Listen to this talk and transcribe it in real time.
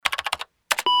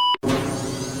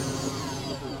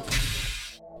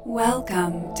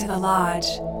Welcome to the Lodge.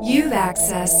 You've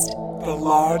accessed the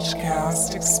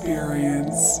Lodgecast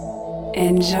experience.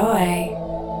 Enjoy.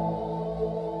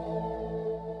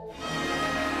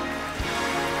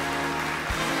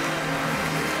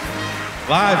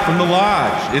 Live from the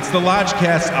Lodge, it's the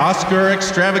Lodgecast Oscar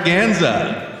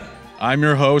Extravaganza. I'm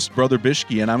your host, Brother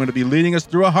Bishke, and I'm going to be leading us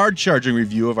through a hard-charging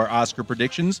review of our Oscar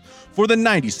predictions for the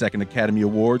 92nd Academy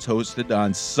Awards, hosted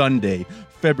on Sunday,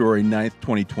 February 9th,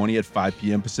 2020 at 5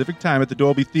 p.m. Pacific Time at the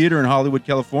Dolby Theater in Hollywood,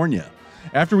 California.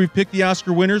 After we've picked the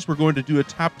Oscar winners, we're going to do a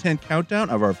top 10 countdown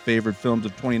of our favorite films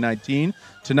of 2019.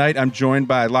 Tonight, I'm joined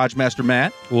by Lodge Master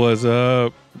Matt. What's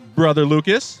up? Brother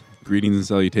Lucas. Greetings and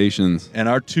salutations. And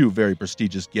our two very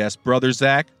prestigious guests, Brother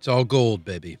Zach. It's all gold,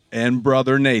 baby. And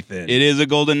Brother Nathan. It is a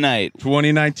golden night.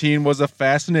 2019 was a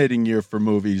fascinating year for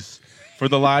movies. For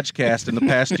the Lodgecast in the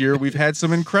past year, we've had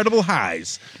some incredible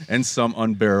highs and some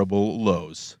unbearable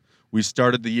lows. We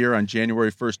started the year on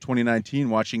January 1st, 2019,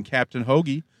 watching Captain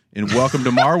Hoagie in Welcome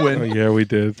to Marwin. Oh, yeah, we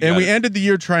did. And we ended the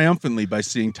year triumphantly by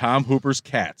seeing Tom Hooper's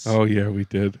Cats. Oh, yeah, we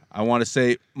did. I want to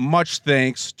say much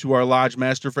thanks to our Lodge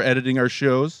Master for editing our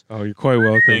shows. Oh, you're quite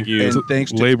welcome. Thank you. And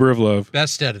thanks to Labor of love.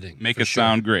 Best editing. Make for us sure.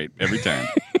 sound great every time.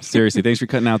 Seriously, thanks for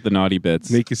cutting out the naughty bits.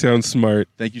 Make you sound smart.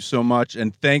 Thank you so much.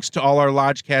 And thanks to all our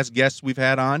Lodgecast guests we've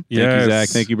had on. Thank you, Zach.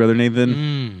 Thank you, Brother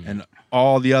Nathan. And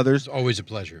all the others. It's always a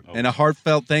pleasure. And a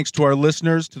heartfelt thanks to our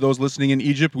listeners, to those listening in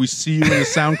Egypt. We see you in the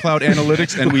SoundCloud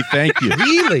analytics, and we thank you.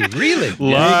 Really? Lots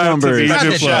of numbers.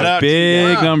 Egypt Shout love. out.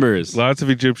 Big Wow. numbers. Lots of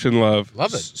Egyptian love.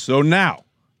 Love it. So now,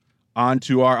 on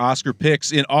to our Oscar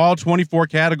picks in all 24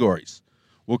 categories.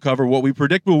 We'll cover what we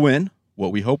predict will win,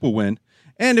 what we hope will win,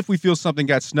 and if we feel something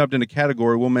got snubbed in a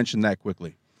category, we'll mention that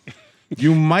quickly.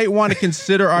 You might want to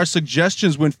consider our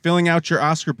suggestions when filling out your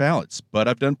Oscar ballots, but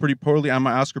I've done pretty poorly on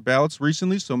my Oscar ballots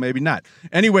recently, so maybe not.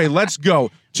 Anyway, let's go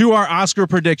to our Oscar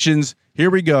predictions. Here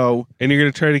we go. And you're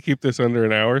going to try to keep this under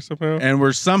an hour somehow? And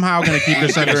we're somehow going to keep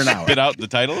this under an hour. Spit out the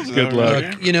titles. Is Good that what luck.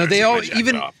 we're doing? You know, they all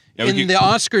even Yeah, we in could- the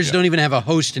Oscars don't even have a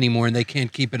host anymore, and they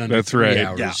can't keep it under That's 3 right.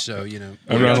 hours. Yeah. So you know,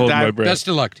 I'm not holding my breath. best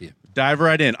of luck to you. Dive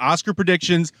right in. Oscar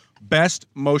predictions, best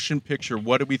motion picture.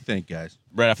 What do we think, guys?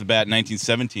 Right off the bat,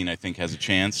 1917, I think, has a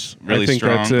chance. Really think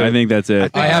strong. that's it. I think that's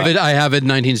it. I have it.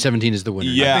 1917 is the winner.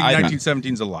 Yeah, I think I-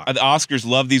 1917's a lot. The Oscars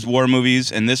love these war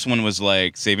movies, and this one was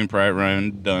like Saving Private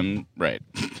Ryan done right.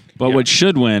 But what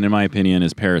should win, in my opinion,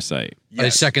 is Parasite. I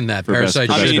second that. For best- Parasite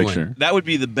for I best should mean, win. picture. that would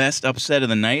be the best upset of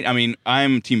the night. I mean,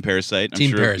 I'm Team Parasite. I'm Team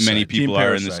sure Parasite. many people Team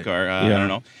are in this Parasite. car. Yeah. I don't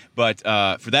know. But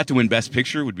for that to win Best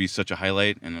Picture would be such a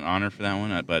highlight and an honor for that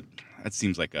one. But that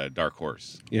seems like a dark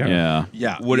horse. Yeah.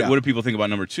 Yeah. What yeah. do people think about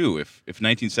number two? If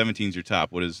 1917 is your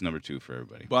top, what is number two for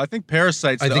everybody? Well, I think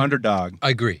Parasite's I the think- underdog, I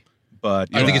agree. but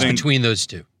I think it's think- between those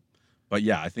two. But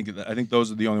yeah, I think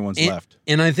those are the only ones And, left.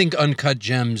 and I think Uncut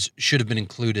Gems should have been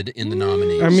included in the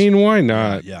nominees. I mean, why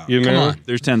not? Yeah. You know? Come on.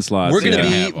 There's 10 slots. We're gonna Yeah. be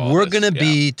Have all we're this, gonna yeah.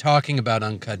 be talking about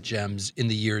Uncut Gems in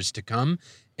the years to come,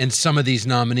 and some of these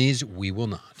nominees we will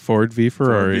not. Ford v.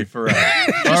 Ferrari. Ferrari.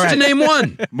 All Just to right, name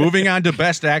one. moving on to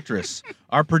Best Actress.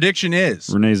 Our prediction is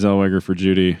Renee Zellweger for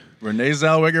Judy. Renee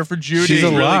Zellweger for Judy. She's a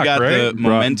really lock, got right? the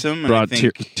momentum. Brought and I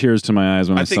think, tears to my eyes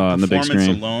when I think saw it on the big performance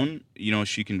screen. alone,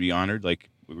 she can be honored, like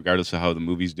regardless of how the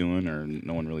movie's doing or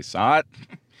no one really saw it.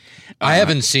 I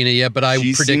haven't seen it yet, but I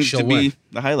She predict seems she'll to win. be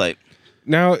the highlight.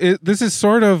 Now, this is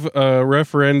sort of a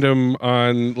referendum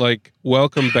on, like,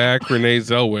 welcome back Renee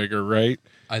Zellweger, right?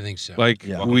 I think so. Like,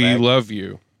 Yeah. we Welcome back. love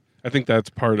you. I think that's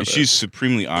part of She's it.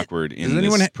 supremely awkward in Does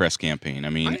anyone this press campaign.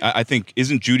 I mean, I think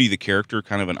isn't Judy the character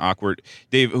kind of an awkward?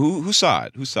 Dave, who saw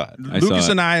it? Who saw it? I saw Lucas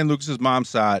it. and I and Lucas's mom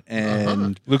saw it,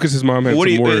 and Lucas's mom had What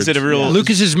do some you? words. Is it a real?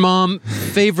 Lucas's mom,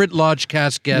 favorite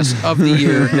Lodgecast guest of the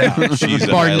year. She's a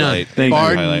Bar none. highlight. Thank you.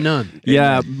 Bar Highlight. none.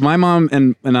 Yeah, my mom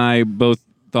and I both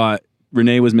thought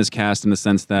Renee was miscast in the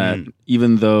sense that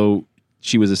even though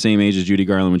she was the same age as Judy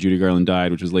Garland when Judy Garland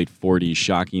died, which was late 40s,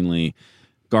 shockingly,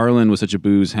 Garland was such a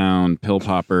booze hound, pill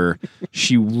popper.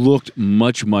 She looked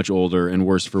much, much older and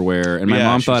worse for wear. And my Yeah,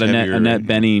 mom she was thought heavier. Annette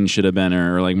Bening should have been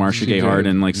her, or like Marcia Gay did.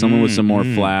 Harden, like someone with some more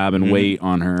flab and weight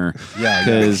on her. Yeah,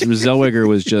 Because Zellweger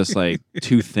was just like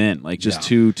too thin, like just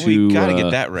too Well, you gotta uh,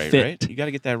 get that right, fit. right? You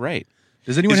gotta get that right.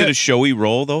 does anyone Is it have, a showy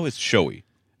role though? It's showy.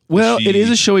 Well, She- it is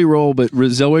a showy role, but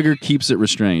Zellweger keeps it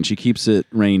restrained. She keeps it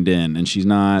reined in, and she's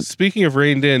not. Speaking of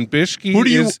reined in,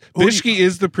 Bishke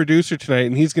is the producer tonight,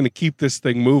 and he's going to keep this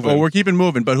thing moving. Oh, we're keeping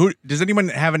moving. But who does anyone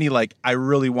have any like? I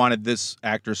really wanted this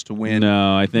actress to win.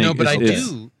 No, I think No, but I it's-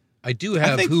 do. I do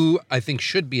have think- who I think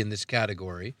should be in this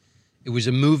category. It was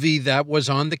a movie that was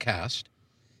on the cast,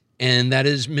 and that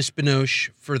is Miss Binoche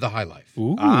for The High Life.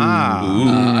 Ooh.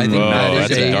 I think that is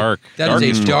that's a dark. That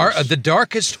is dark the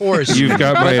darkest horse. You've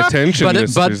got my attention, but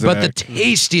Mr. but the Zach.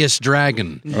 tastiest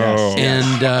dragon. Oh.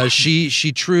 And she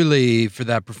truly, for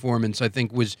that performance, I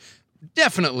think was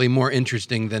definitely more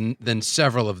interesting than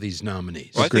several of these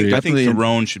nominees. Well, I Agreed. think Definitely.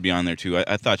 Theron should be on there too.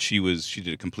 I thought she did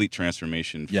a complete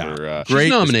transformation for Yeah. She's Great-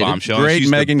 nominated. Bombshell. Great She's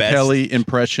the Megyn best Kelly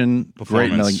impression. Great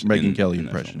performance Megyn Kelly in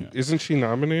that impression. film, Isn't she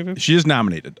nominated? She is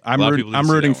nominated. I'm lot of people didn't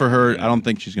see rooting that for one. her. Yeah. I don't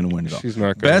think she's going to win it all. She's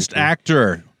not going Best to.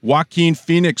 actor, Joaquin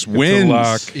Phoenix a wins.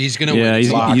 lock. He's gonna Yeah, win.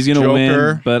 he's Lock. going to Joker.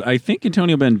 win, but I think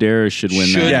Antonio Banderas should win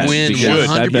Should that. Yes, win he should.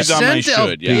 100%. He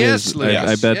should, yeah. Yes,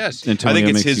 I bet yes. Antonio I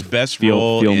think it's makes his you best feel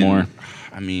role. more.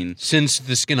 I mean, Since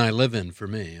The Skin I Live In, for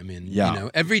me, I mean, Yeah. you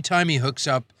know, every time he hooks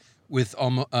up with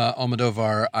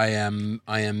Almodovar, I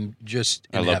am just.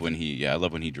 I in love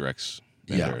heaven. when he directs.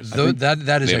 Yeah, Banderas.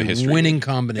 that is they have a a history. winning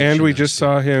combination. And we those just two.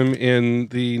 saw him in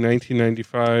the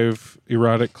 1995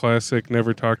 erotic classic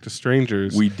Never Talk to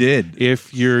Strangers. We did.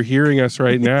 If you're hearing us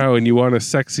right now and you want a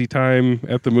sexy time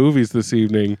at the movies this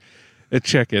evening,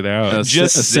 check it out.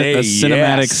 Just a say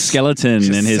cinematic yes. skeleton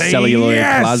in his say celluloid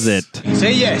yes. closet.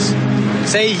 Say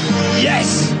yes. Say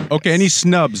yes. Okay, any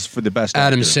snubs for the best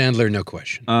Adam actor? Sandler, no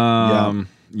question.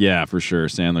 Yeah, for sure.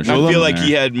 Sandler. I feel like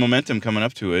he had momentum coming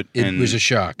up to it. It and was a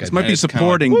shock. This I might think. be it's kinda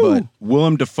supporting, like, but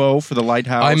Willem Dafoe for The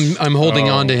Lighthouse. I'm holding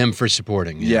Oh. on to him for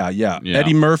supporting. yeah. Yeah.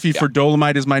 Eddie Murphy for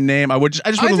Dolomite is my name. I just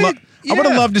I would have think- I would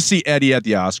have yeah. loved to see Eddie at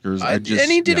the Oscars.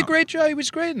 And he did yeah. a great job. He was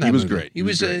great in that. He was movie. great. He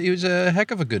was a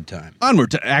heck of a good time.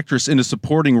 Onward to actress in a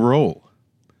supporting role.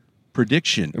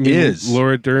 Prediction I mean, is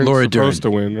Laura Dern's Laura supposed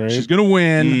Dern. to win, right? she's going to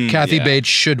win. Kathy yeah. Bates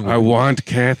should win. I want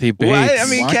Kathy Bates. Well,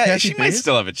 I mean, Want Kathy she might Bates?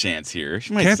 still have a chance here.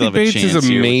 She might Kathy still have Bates a chance is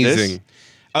here with this. amazing.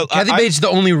 Kathy Bates is the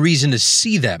only reason to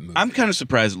see that movie. I'm kind of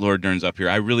surprised that Laura Dern's up here.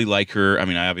 I really like her. I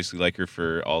mean, I obviously like her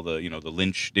for all the,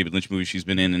 the David Lynch movies she's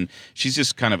been in, and she's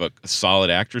just kind of a solid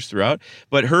actress throughout.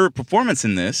 But her performance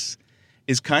in this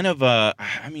is kind of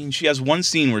she has one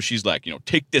scene where she's like,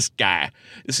 take this guy.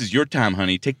 This is your time,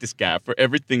 honey. Take this guy for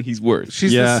everything he's worth.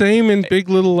 She's Yeah. the same in Big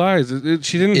Little Lies.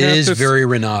 She didn't It have is to very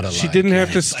Renata. She didn't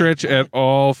have to stretch at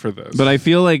all for this. But I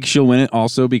feel like she'll win it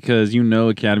also because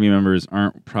Academy members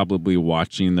aren't probably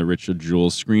watching the Richard Jewell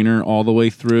screener all the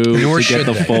way through Nor to should get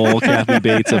the they. full Kathy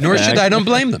Bates effect. Nor should I. Don't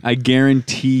blame them. I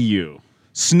guarantee you.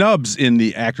 Snubs in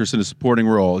the actress in a supporting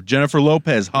role. Jennifer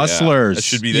Lopez, Hustlers. That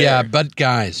should be there. Yeah, but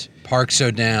guys, Park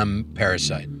So-Dam,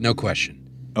 Parasite, no question.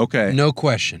 Okay. No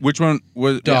question. Which one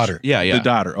was Daughter. Yeah, yeah. The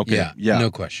daughter. Okay. Yeah,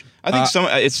 no question. I think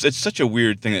it's such a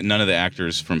weird thing that none of the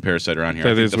actors from Parasite are on here.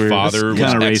 That I think is the weird. father was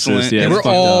Kind of excellent. racist. Yeah, They it's were fucked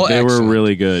all up. They were excellent.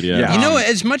 really good. Yeah. Yeah. You know,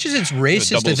 as much as it's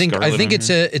racist, double I think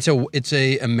Scarlet it's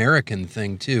a American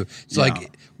thing too. It's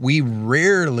like we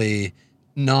rarely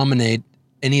nominate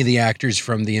any of the actors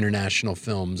from the international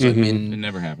films. I mean,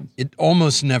 never happens. it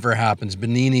almost never happens.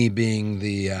 Benini being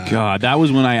the God, that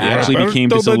was when I actually Roberto became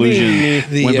Benigni.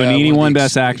 disillusioned. The, When Benini one of won the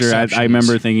Best Actor, I exceptions.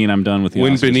 remember thinking, I'm done with the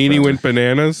when Oscars Benini forever. went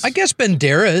bananas, I guess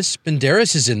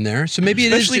Banderas is in there, so maybe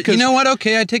it Especially is. 'cause- You know what?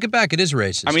 Okay, I take it back. It is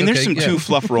racist. I mean, there's Okay, some yeah. two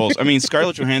fluff roles. I mean,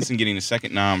 Scarlett Johansson getting a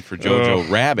second nom for Jojo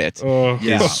Rabbit Oh.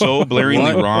 Yeah. is so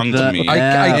blaringly What wrong to the- me.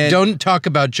 I don't talk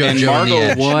about JoJo and in the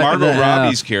Edge. What Margot the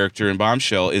Robbie's F? character in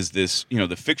Bombshell is this,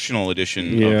 the fictional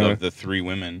edition Yeah. of the three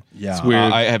women. Yeah. It's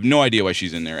weird. I have no idea why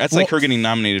she's in there. That's like her getting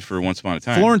nominated for Once Upon a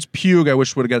Time. Florence Pugh, I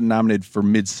wish would have gotten nominated for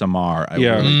Midsommar. I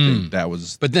Yeah. really think that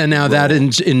was. But then now that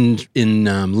in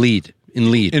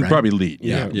lead, in right? probably lead.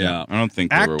 Yeah. Yeah. I don't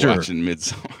think they Actor. were watching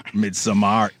Midsommar.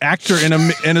 Midsommar. Actor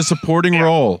in a supporting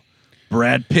role.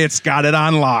 Brad Pitt's got it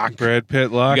on lock. Brad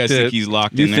Pitt You locked guys it. think he's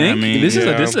locked You in there? I think mean, this is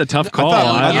yeah. a tough call?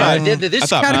 Yeah, I this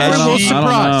thought category Pesci- will I don't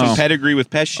surprise. know. some pedigree with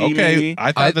Pesci. Okay, maybe?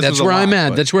 I thought this That's was a where I'm lock, at.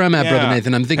 but- That's where I'm at, brother Yeah.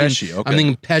 Nathan. I'm thinking Pesci, okay. I'm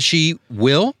thinking Pesci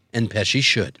will and Pesci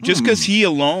should. Just because he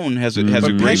alone has a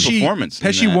But great Pesci, performance. in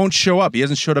Pesci that. won't show up. He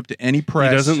hasn't showed up to any He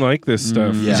press. doesn't like this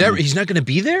stuff. Yeah. He's not going to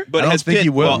be there? But I don't has think Pitt, he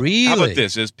will. Well, How Really? about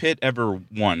this? Has Pitt ever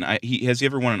won? Has he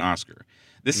ever won an Oscar?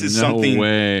 This is No something.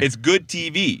 way. It's good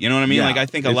TV. You know what I mean? Yeah. Like I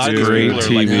think a It's lot of these great people are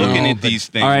like TV. looking No, at but- these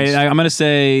things. All right, I'm going to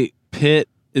say Pitt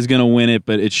is going to win it,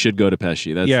 but it should go to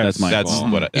Pesci. That's Yes. that's my That's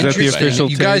call. what. Is that the Interesting. official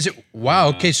You guys, take? wow.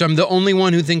 Okay, so I'm the only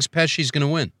one who thinks Pesci's going to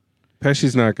win.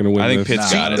 Pesci's not going to win I think this.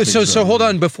 Pitt's Nah. got it. So hold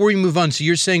on before we move on. So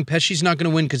you're saying Pesci's not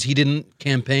going to win because he didn't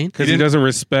campaign? because he doesn't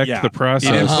respect the process.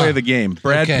 He didn't Uh-huh. play the game.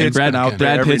 Brad Okay. Pitt's Brad, been out there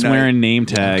Brad every Pitt's night. wearing name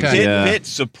tags. Okay. Yeah. Pitt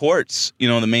supports,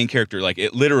 the main character, like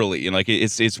it literally, and like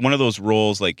it's one of those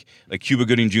roles like Cuba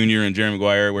Gooding Jr. and Jerry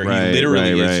Maguire, where Right, he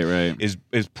literally right. is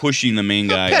pushing the main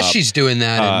guy. up. Pesci's doing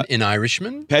that Uh, in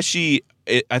Irishman. Pesci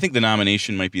I think the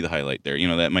nomination might be the highlight there. You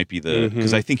know, that might be the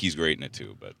because I think he's great in it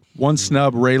too. But One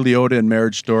snub, Ray Liotta in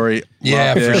Marriage Story.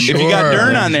 Yeah, Love for him. sure. if you got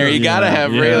Dern on there, you gotta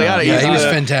have Ray Liotta. Yeah, he was the-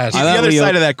 fantastic. He's the other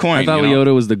side of that coin. I thought you know?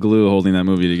 Liotta was the glue holding that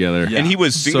movie together. Yeah. And he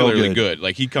was So singularly good. good.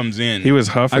 Like he comes in. He was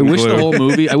huffing I wish glue. the whole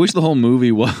movie. I wish the whole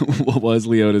movie was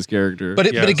Liotta's character.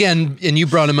 But Yes. again, and you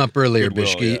brought him up earlier, Goodwill,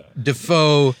 Bishki. yeah.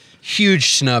 Defoe,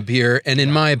 huge snub here, and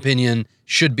in my opinion,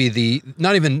 should be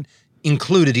not even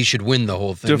included. He should win the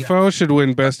whole thing. Defoe should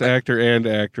win Best Actor and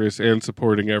Actress and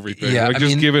supporting everything. Yeah, like, I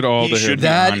just mean, give it all he to should him. be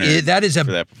That honored is a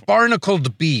for that performance.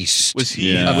 barnacled beast. Was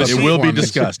he? Yeah. of a It will be performance.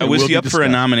 discussed. It Was will he be up for a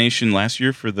discussed. nomination last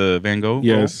year for the Van Gogh? role?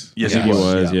 Yes. Yes, he he was.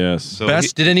 was. yeah. Yes. So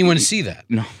Best- Did anyone see that?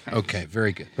 No. Okay,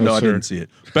 very good. No, I sir. didn't see it.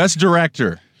 Best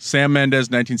Director, Sam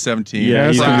Mendes, 1917. Yeah,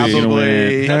 he's gonna be-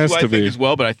 probably. Has That's what to I think be. as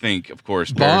well, but I think, of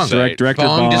course, Bong. Parasite. Director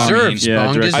Bong Bong. deserves. Yeah,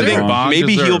 Bong director I think deserves. Bong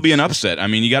maybe he'll deserves. be an upset. I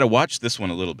mean, you got to watch this one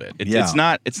a little bit. Yeah.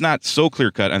 It's not so clear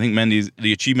cut. I think Mendes,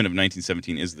 the achievement of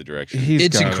 1917 is the direction. He's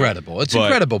It's got it. incredible. It's But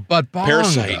incredible. But Bong,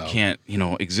 Parasite though, can't,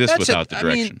 exist that's without the I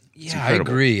direction. mean, It's yeah, I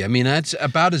incredible. agree. I mean, that's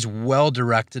about as well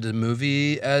directed a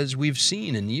movie as we've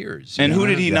seen in years. And you who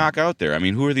know? did he knock out there? I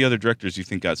mean, who are the other directors you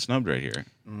think got snubbed right here?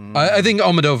 I think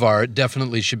Almodovar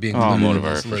definitely should be included in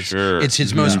Almodovar, this for list. sure. It's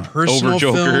his most personal Over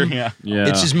Joker, film. yeah. Yeah.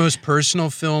 It's his most personal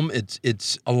film.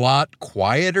 It's a lot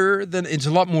quieter than it's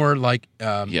a lot more like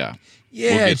Yeah. yeah.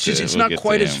 We'll It's get just to- it's we'll not get to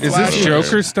quite him. as Is Is flashy. this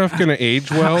Joker stuff going to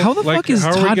age well? How the Like, fuck is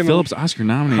how are we Todd gonna- Phillips Oscar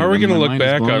nominated? How are we My going to look mind is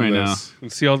back blown on right now. this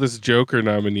and see all this Joker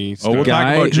nominee stuff? Oh, we'll talk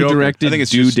Guy about who Joker. directed I think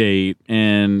it's Due just- Date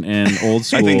and Old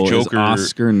School think is Joker-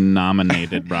 Oscar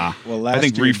nominated, brah. Well, I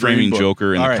think last year, Green reframing Book.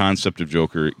 Joker and All the right. concept of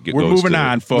Joker goes We're moving to-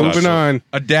 on, folks. Moving on.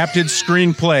 Adapted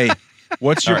screenplay.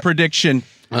 What's your prediction?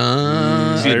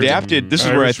 See, adapted. This is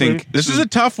where I Irishman? think This is a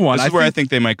tough one. This is where I think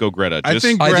they might go Greta. I Just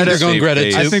think I think Greta- they're going save Greta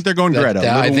face. too. I think they're going Greta.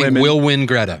 I Little think Women. we'll win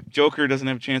Greta. Joker doesn't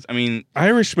have a chance. I mean,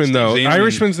 Irishman, though. Zalian-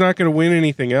 Irishman's not going to win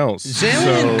anything else.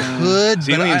 Zalian could, but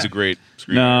Alien's I- a great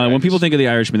screenwriter. No, when people just- think of The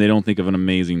Irishman, they don't think of an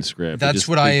amazing script. They That's just-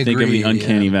 what they I think of agree, the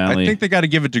Uncanny yeah. Valley. I think they got to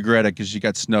give it to Greta because she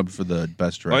got snubbed for the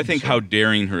best director. Well, I think how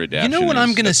daring her You adaptation. know what is, I'm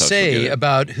going to that's how she'll say get it.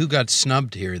 about who got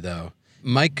snubbed here, though?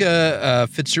 Micah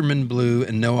Fitzerman Blue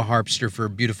and Noah Harpster for A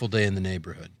Beautiful Day in the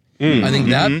Neighborhood. I think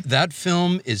that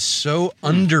film is so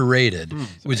underrated.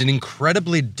 It was an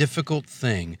incredibly difficult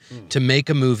thing to make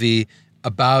a movie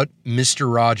about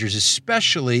Mr. Rogers,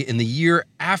 especially in the year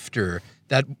after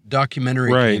that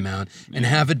documentary Right. came out, and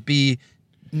have it be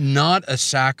not a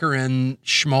saccharine,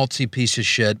 schmaltzy piece of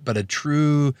shit, but a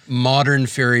true modern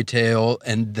fairy tale,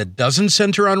 and that doesn't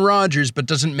center on Rogers, but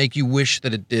doesn't make you wish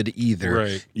that it did either.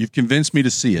 Right. You've convinced me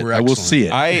to see it. We're I will excellent. see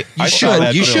it. I saw should,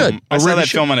 that you film. should. I saw Really that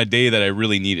should. film on a day that I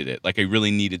really needed it. Like I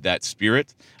really needed that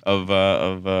spirit of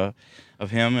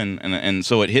him, and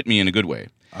so it hit me in a good way.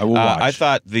 I will watch. I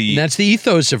thought And that's the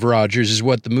ethos of Rogers, is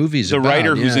what the movie's the about.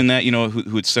 writer who's yeah. in that,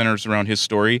 who it centers around his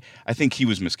story, I think he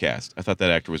was miscast. I thought that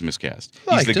actor was miscast. He's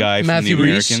Liked the him. guy Matthew from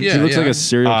The Rhys, Americans. yeah. he looks like a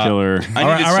serial killer. I all needed right, all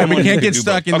right. We someone can't to get do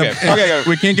stuck both. in the. Okay.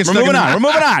 We can't get We're stuck. moving in the, on. We're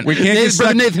moving on. We can't get Brother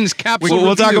stuck. Nathan's capsule.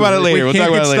 We'll talk review. about it later. We We'll can't talk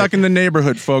get about it stuck later. in the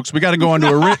neighborhood, folks. We got to go on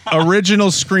to original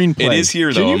screenplay. It is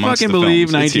here though. Can you amongst fucking the believe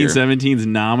films. It's here. 1917's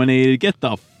nominated? Get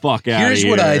the fuck out Here's of here.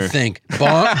 what I think.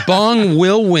 Bong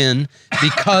will win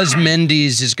because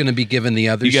Mendes is going to be given the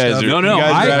other You guys stuff. are- No, You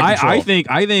guys are out of I control. think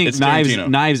It's Knives Tarantino.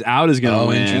 Knives Out is going to Oh,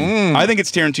 win. interesting. I think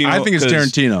it's Tarantino. I think it's 'cause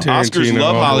Tarantino. Oscars Tarantino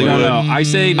love all the Hollywood. way. No, I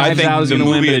say I Knives think Out is the going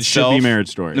to win, movie but it should be itself- Marriage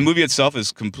Story. The movie itself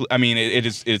is complete. I mean,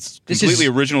 it's This completely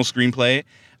is- original screenplay.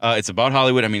 It's about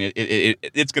Hollywood. I mean,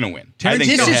 it's going to win. I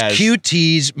think This it is has,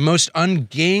 QT's most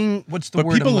ungang. What's the But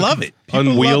word? people I'm love looking it. People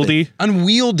love Unwieldy. it.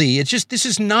 Unwieldy. It's just this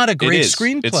is not a great is.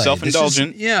 screenplay. It's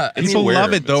self-indulgent. This is- yeah, I It's mean, People aware love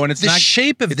of it though, it. and it's The not.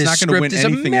 shape of it's this not gonna script win is a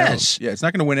anything mess. else. Yeah, it's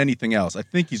not going to win anything else. I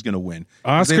think he's going to win.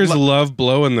 Oscars They lo- love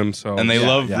blowing themselves. and they Yeah,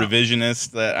 love yeah.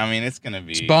 revisionists. That I mean, it's going to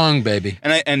be. it's Bong, baby.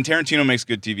 And Tarantino makes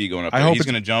good TV going up I there. hope He's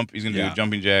it's- going to jump. He's going to Yeah. do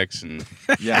jumping jacks and.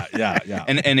 Yeah.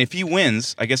 And if he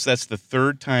wins, I guess that's the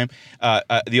third time.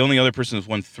 The only other person who's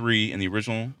won 3 in the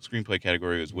original screenplay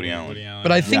category was Woody Allen.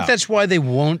 But I think Yeah. that's why they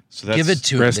won't So that's- give it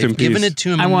to him. Rest in They've given peace. it to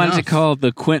him I wanted to enough. call it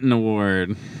the Quentin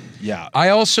Award. Yeah. I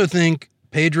also think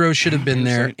Pedro should have been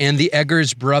there, and the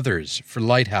Eggers brothers for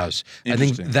Lighthouse. I think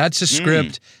Interesting. that's a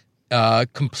script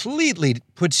completely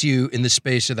puts you in the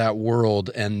space of that world,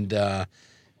 and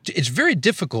it's very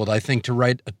difficult, I think, to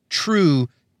write a true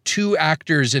 2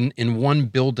 actors in one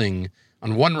building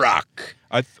on one rock.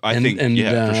 I And- think and,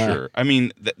 yeah, for uh, sure. I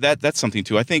mean that's something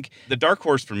too. I think the dark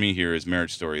horse for me here is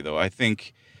Marriage Story, though. I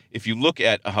think if you look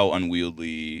at how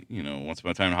unwieldy, Once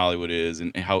Upon a Time in Hollywood is,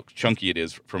 and how chunky it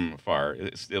is from afar,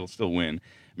 it'll still win.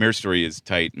 Marriage Story is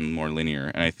tight and more linear,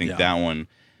 and I think Yeah. that one,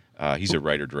 he's a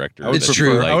writer director. I would It's prefer.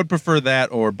 true. I would prefer that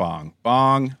or Bong.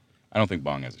 Bong. I don't think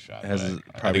Bong has a shot. Has- but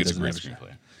I probably think it's a great doesn't have a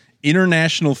screenplay.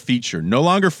 International feature, no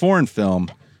longer foreign film.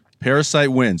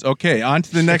 Parasite wins. Okay, on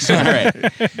to the next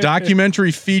one.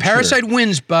 Documentary feature. Parasite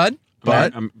wins, bud.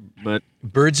 But But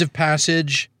Birds of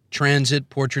Passage, Transit,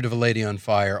 Portrait of a Lady on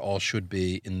Fire all should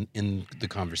be in the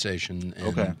conversation. And,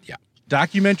 Okay. Yeah.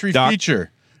 documentary feature.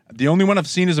 The only one I've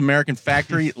seen is American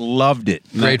Factory. Loved it.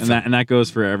 Great and that goes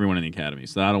for everyone in the Academy.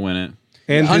 So that'll win it.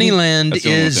 And Honeyland That's the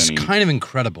one with is any- kind of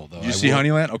incredible, though. Did you see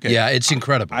Honeyland? Okay. Yeah, it's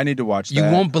incredible. I need to watch that. You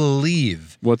won't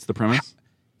believe. What's the premise?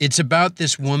 It's about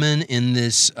this woman in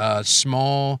this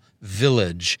small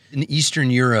village in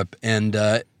Eastern Europe, and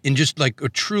in just like a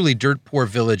truly dirt poor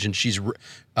village, and she's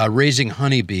raising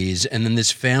honeybees, and then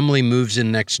this family moves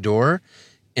in next door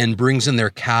and brings in their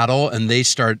cattle, and they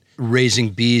start raising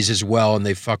bees as well, and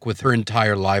they fuck with her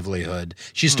entire livelihood.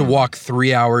 She used to walk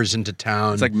 3 hours into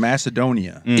town. It's like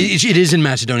Macedonia. It is in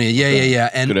Macedonia. Yeah.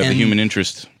 And Could have a human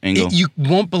interest angle. you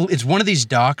won't. It's one of these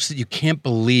docs that you can't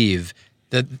believe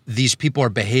that these people are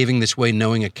behaving this way,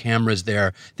 knowing a camera's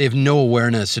there. They have no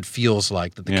awareness. It feels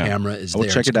like that the Yeah. camera is I will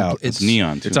there. check it out. It's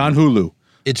neon, too. It's on Hulu.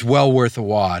 It's well worth a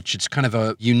watch. It's kind of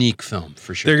a unique film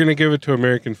for sure. they're going to give it to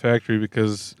American Factory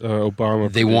because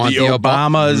Obama. They want The the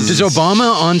Obamas. Does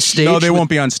Obama on stage? No, they with- won't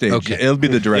be on stage. Okay. It'll be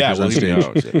the directors Yeah, on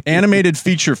well, stage. Animated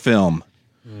feature film.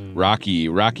 Rocky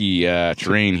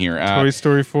terrain here. Toy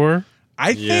Story 4.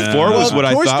 I think Yeah. 4 was what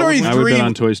I Toy thought Story was- I would 3. bet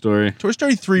on Toy Story. Toy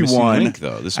Story 3 Missing won. Link,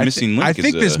 though. This I Missing thi- Link I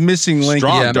think is this a Missing Link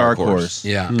strong is Dark Horse.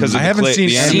 Yeah. Because I haven't seen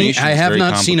the any- animation I is have very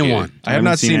not seen a complicated. one. I have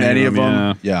not seen any of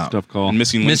them. Yeah. Tough call. And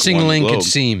Missing Link. Missing won the Link, Globe. it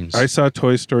seems. I saw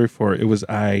Toy Story 4. It was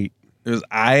It was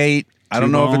I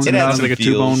don't know if it's It has another. some like a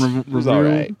feels. 2-bone It was all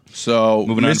right. So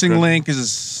Moving on to Missing credit. Link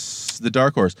is the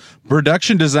Dark Horse.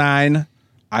 Production design.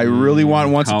 I really want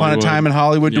Once Upon a Hollywood. Time in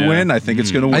Hollywood to Yeah. win. I think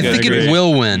it's going to win. I think agree. it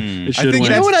will win. It I should think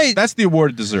win. that's, that's the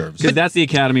award it deserves. Because that's the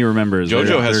Academy remembers. JoJo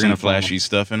They're has some gonna follow. flashy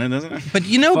stuff in it, doesn't it? But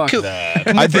you know, Fuck can, that.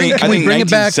 can we I bring, think can we bring it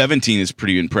back? 1917 is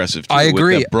pretty impressive. Too, I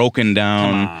agree. With the broken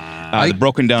down, the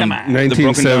broken down, the broken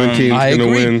 1917 down I is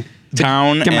going to agree. win.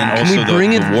 town, and also Can we bring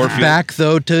the it Warfield. back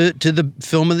though to the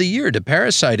film of the year, to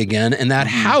Parasite again, and that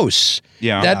house,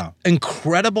 Yeah. that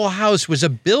incredible house was a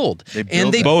build, They built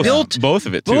and they both, built both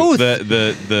of it too. both.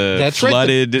 The That's right,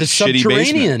 flooded the shitty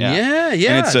subterranean, basement.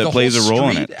 yeah, and it's the plays a whole role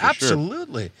in street, it. For sure.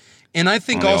 absolutely. And I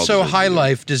think Oh, they all also deserve High it.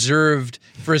 Life deserved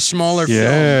for a smaller film,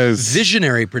 Yes.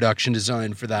 visionary production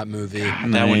design for that movie.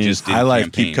 That one just did High Life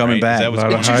campaign, keep coming right? back. That was A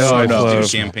lot of good. High Life no, love.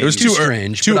 Campaign. It was Too too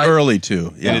strange, too but I- early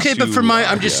too. Yeah. It is Okay, but too, for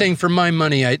I'm just yeah. saying, for my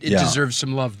money, it Yeah. deserves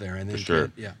some love there. I think. sure.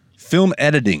 Yeah. Film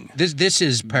editing. This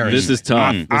is Paris. This is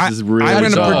tough. This is really I'm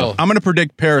tough. gonna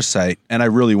predict Parasite, and I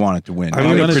really want it to win. I'm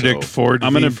going to gonna- predict Ford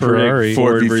I'm v. going to Ferrari. predict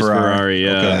Ford v. versus Ferrari. Ferrari.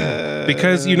 Yeah. Okay.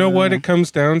 Because you know what it comes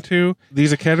down to?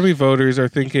 These Academy voters are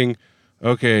thinking,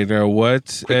 okay, now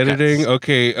what's editing?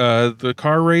 Okay, the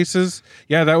car races.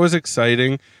 Yeah, that was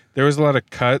exciting. There was a lot of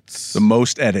cuts. The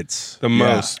most edits. The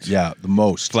most. Yeah, the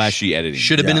most. Flashy editing.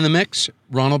 Should have been Yeah. in the mix.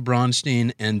 Ronald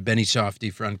Bronstein and Benny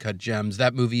Safdie for Uncut Gems.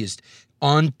 That movie is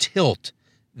on tilt.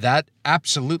 That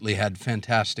absolutely had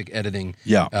fantastic editing.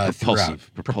 Yeah. throughout.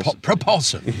 Propulsive.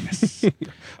 Propulsive.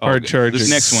 Hard charges. This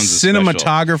next one's a special.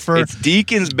 Cinematographer. It's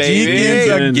Deacons, baby. Deacons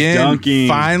Deacons again, dunking.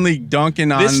 finally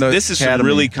dunking on This, the this is some Academy.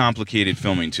 really complicated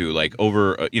filming too, like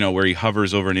over where he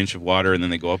hovers over an inch of water and then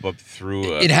they go up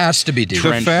through. It has to be, dude. The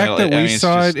Trench fact battle. that I we mean, it's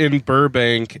saw just- it in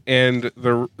Burbank and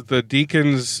the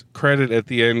Deacons credit at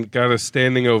the end got a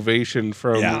standing ovation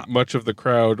from Yeah. much of the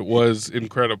crowd was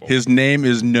incredible. His name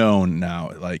is known now.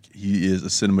 Like he is a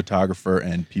cinematographer,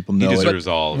 and people He know it. deserves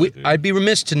all of it. dude. I'd be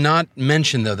remiss to not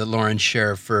mention though that Lawrence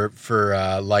Sher for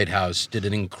Lighthouse did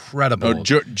an incredible. Oh,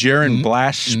 Jaron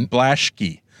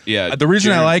Blaschke. Yeah, The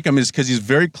reason I Jaron- like him is because he's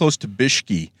very close to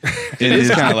Bishke in It is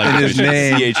his, kind of like in his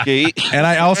name. CHK. And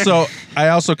I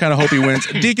also kind of hope he wins.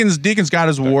 Deacons got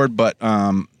his award, but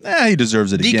he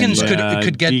deserves it Deacons again.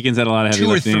 could get Deacons had a lot of heavy 2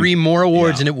 or lifting. 3 more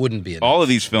awards, Yeah. and it wouldn't be enough. All of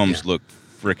these films look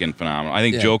freaking phenomenal. I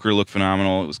think Yeah. Joker looked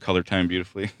phenomenal. It was color timed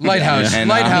beautifully. Lighthouse. And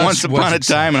Lighthouse Once was Upon a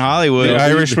Time in Hollywood. the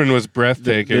Irishman was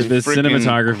breathtaking. The freaking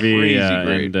cinematography crazy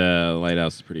and great.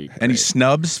 Lighthouse is pretty. Any great.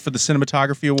 snubs for the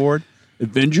cinematography award?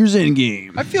 Avengers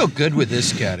Endgame. I feel good with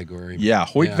this category. Yeah,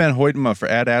 Hoyt Van Hoytema for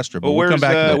Ad Astra. But But we'll where's, come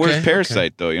back to that. where's Okay,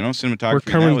 Parasite though? You know, cinematography. We're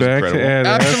coming that was back incredible. to Ad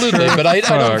Absolutely, Astra. but I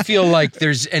don't Fuck. feel like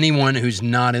there's anyone who's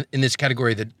not in this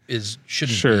category that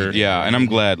shouldn't Sure. be. Yeah, and I'm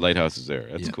glad Lighthouse is there.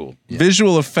 That's cool.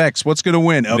 Visual effects. What's going to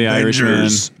win? The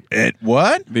Avengers.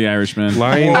 What? The Irishman.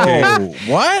 Lion King. Whoa,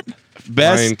 what?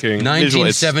 Best Lion King. visual,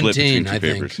 it's split 1917, between two I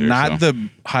think. papers here, Not so. the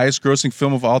highest grossing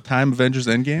film of all time, Avengers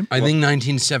Endgame? I think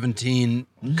 1917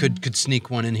 could sneak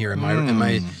one in here. Am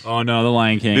I? Oh no, The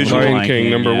Lion King. Visual The Lion King,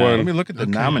 number yeah. one. Let me look at the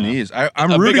nominees. I'm a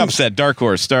big rooting. upset. Dark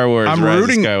Horse, Star Wars, I'm Rise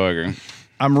rooting- of Skywalker.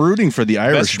 I'm rooting for the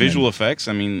Best Irishman. visual effects.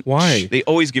 I mean, Why? They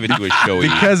always give it to a showy.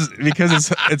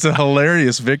 because it's a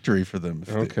hilarious victory for them.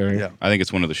 Okay. Yeah. I think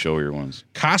it's one of the showier ones.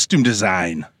 Costume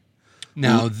design.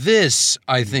 Now this,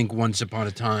 I think, Once Upon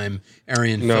a Time,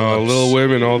 Arian No, Phillips. Little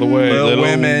Women all the way. Little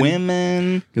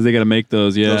Women. Because they got to make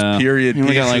those. Yeah. Those period You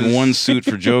only got like pieces. one suit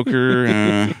for Joker.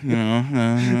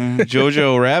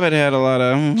 Jojo Rabbit had a lot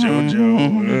of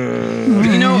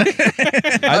You know,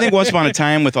 I think Once Upon a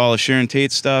Time with all the Sharon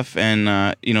Tate stuff and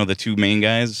the two main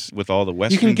guys with all the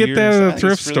Western. can get gear that and at a stuff. I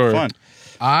think it's thrift really store. fun.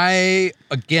 I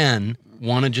again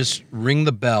want to just ring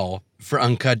the bell for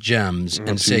Uncut Gems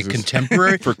and say Jesus.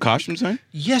 contemporary. For costume design?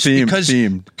 Yes, Themed, because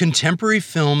themed. contemporary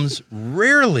films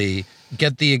rarely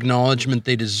get the acknowledgement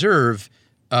they deserve.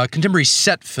 Contemporary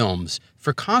set films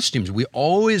for costumes, we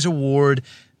always award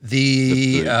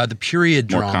the period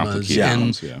More dramas, complicated and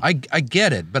ones, yeah. I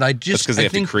get it, but I That's just because they I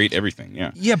have think to create everything.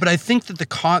 Yeah. yeah, but I think that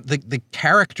the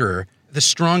character, the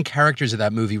strong characters of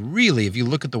that movie, really, if you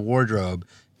look at the wardrobe,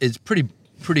 is pretty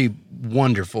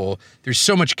wonderful. There's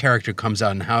so much character comes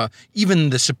out, and how even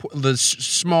the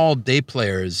small day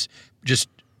players just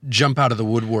jump out of the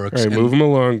woodworks. All right, and- move them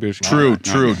along, Bishop. True.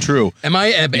 Am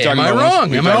I talking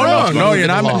wrong? about Am I wrong? No, you're Move it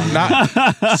not. along.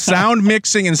 Not sound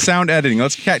mixing and sound editing.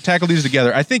 Let's tackle these together.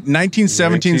 I think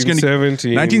 1917 is going to.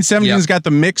 1917 has got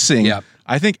the mixing. Yep.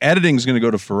 I think editing is going to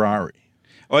go to Ferrari.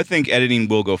 Oh, I think editing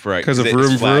will go for right 'Cause of it's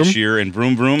Vroom Vroom? flashier and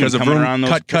vroom vroom Because and of coming vroom, around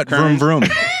those cut, vroom, curves. vroom.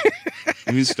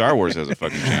 I mean, Star Wars has a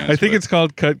fucking chance. I think but it's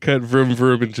called Cut Vroom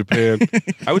Vroom in Japan.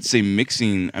 I would say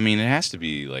mixing. I mean, it has to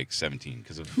be like 17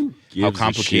 because of how gives a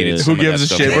complicated. shit? some Who of gives a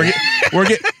that shit? stuff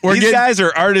is. We're These getting guys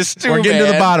are artists too. we're getting to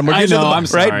the man. bottom. We're I getting to know, the I'm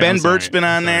bottom. Right, sorry, Ben I'm sorry. Burt's been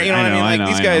on there. You know I what I mean? know, Like I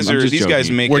these know, guys I'm are just these guys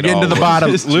joking. make. We're it getting to all the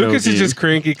bottom. work. Lucas is joking. just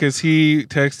cranky because he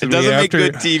texted It me doesn't make after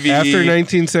good TV. after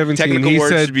 1917. Technical He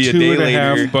words said should be a day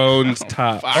 2.5 later. bones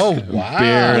top. Oh wow!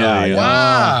 Barely.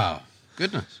 Wow!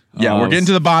 Goodness. Yeah, we're getting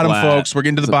to the bottom, flat. folks. We're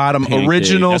getting to the It's a bottom. pancake.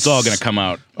 Original. That's all gonna come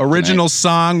out. Original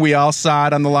song. We all saw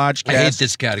it on the Lodge I hate cast.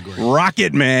 this category.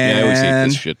 Rocket Man. Yeah, I always hate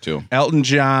this shit too. Elton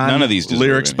John. None of these deserve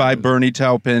lyrics any by of this. Bernie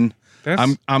Taupin.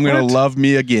 That's- I'm gonna what? love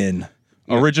me again.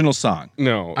 Original song.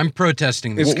 No, I'm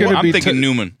protesting this. It's gonna I'm be thinking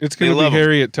Newman. It's They going to be love him.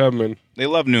 Harriet Tubman. They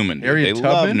love Newman. dude. Harriet They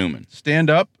Tubman. love Newman. Stand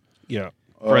up. Yeah.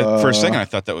 For a second, I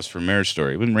thought that was for Marriage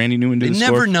Story. Wouldn't Randy Newman do They the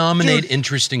never score? nominate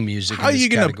interesting music. How are in this you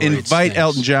gonna category. It invite stinks.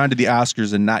 Elton John to the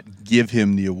Oscars and not give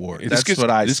him the award? That's gets, what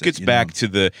I. This said, gets you back know? to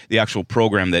the actual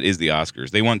program that is the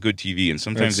Oscars. They want good TV, and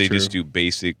sometimes That's they just true. do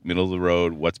basic, middle of the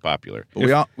road. What's popular?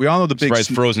 But we all know the big Surprise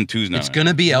Frozen 2's not. It's on. going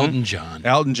to be Elton John.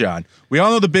 Elton John. We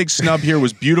all know the big snub here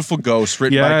was Beautiful Ghost,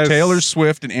 written by Yes. Taylor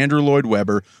Swift and Andrew Lloyd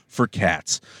Webber for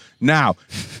Cats. Now,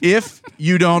 if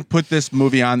you don't put this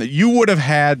movie on, you would have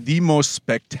had the most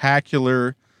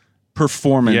spectacular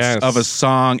performance Yes. of a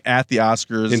song at the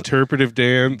Oscars. Interpretive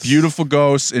dance. Beautiful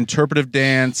Ghosts, interpretive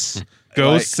dance.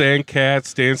 Ghosts and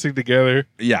cats dancing together.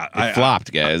 Yeah. It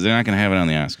flopped, guys. They're not going to have it on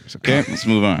the Oscars. Okay, let's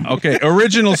move on. Okay,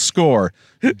 original score.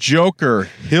 Joker,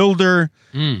 Hildur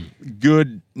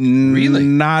Good Really?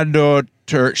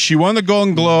 Nadotter. She won the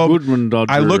Golden Globe. Goodman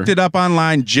I looked it up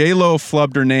online. J-Lo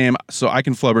flubbed her name, so I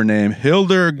can flub her name.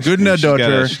 Hildur She's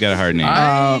Gudnadottir. got a hard name.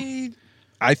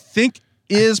 I think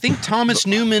I is think Thomas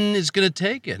Newman is going to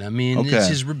take it. I mean, Okay. it's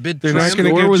his bid. They're not triumph. going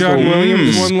to Score give was John the-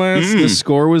 Williams one last. The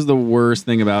score was the worst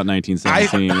thing about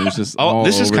 1917. It was just all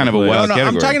this is over kind the of a place. wild I'm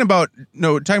category. talking about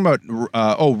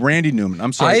Randy Newman.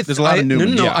 I'm sorry. There's a lot of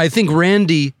Newman. No, Yeah. I think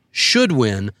Randy should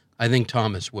win. I think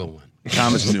Thomas will win.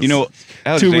 Thomas Newman. You know,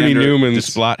 Too many Alexander Newmans.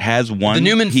 Desplat has won. The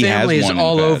Newman He has family is won in the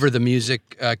all past. over the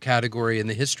music category in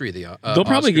the history of the They'll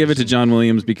probably give it to John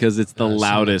Williams because it's the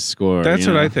loudest score. That's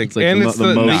you what know? I think. It's like And the, it's the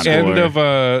the most end score. of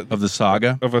of the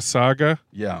saga. a saga.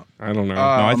 Yeah. I don't know. No,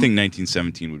 I think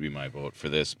 1917 would be my vote for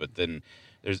this. But then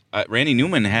there's Randy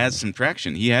Newman has some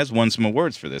traction. He has won some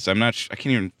awards for this. I'm not. I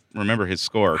can't even remember his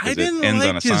score I because it didn't ends on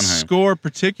a like his Sondheim. score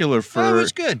particular for Oh, it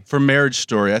was good. for Marriage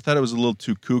Story. I thought it was a little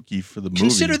too kooky for the movie.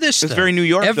 Consider this. It's though. very New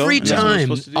York, though, Every and that's what we're time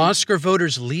supposed to do. Oscar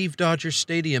voters leave Dodger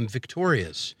Stadium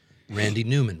victorious, Randy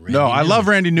Newman. No, I love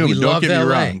Randy Newman. We Don't love get me LA.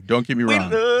 wrong. Don't get me wrong.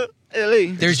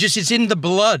 There's just it's in the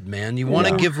blood, man. You want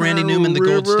to give Randy Newman the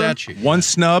gold statue. One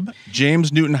snub,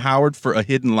 James Newton Howard for A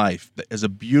Hidden Life. That is a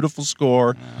beautiful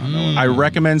score. I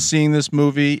recommend seeing this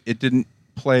movie. It didn't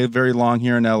play very long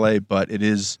here in LA, but it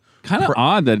is Kind of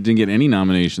odd that it didn't get any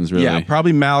nominations, really. yeah,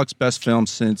 probably Malik's best film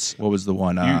since what was the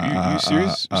one? You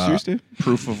serious? You serious, Dave?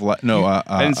 Proof of Life. No, I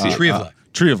didn't see it. Tree of Life.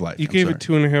 Tree of Life. You I'm gave sorry.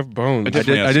 it 2.5 bones.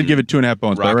 I did give it 2.5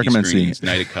 bones, but I Rocky recommend seeing screenings, it.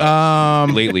 Night of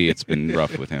Cups. Lately, it's been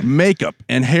rough with him. Makeup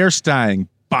and hairstyling,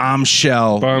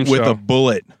 bombshell with a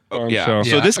bullet. Yeah.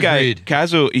 So Yeah, this guy, agreed.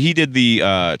 Kazuo, he did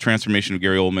the transformation of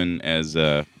Gary Oldman as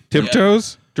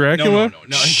Tiptoes? Dracula?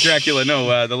 No, Dracula.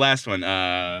 No, the last one.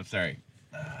 Sorry.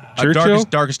 Churchill?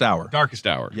 Darkest Hour. Darkest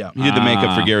Hour. Yeah. He did the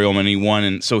makeup for Gary Oldman. And he won,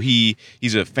 and so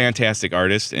he's a fantastic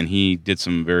artist, and he did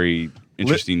some very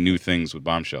interesting new things with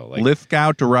Bombshell, like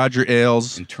Lithgow to Roger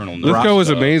Ailes. internal. Lithgow was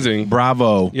amazing.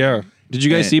 Bravo. Yeah. Did you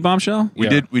guys see Bombshell? We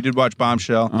did watch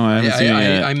Bombshell. Oh, I haven't seen it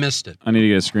yet. I missed it. I need to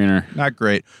get a screener. Not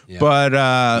great. Yeah.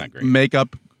 But great.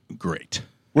 makeup, great.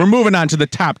 We're moving on to the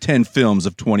top 10 films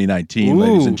of 2019,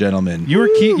 ladies and gentlemen. You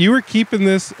were keeping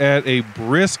this at a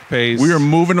brisk pace. We are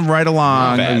moving them right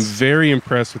along. I'm very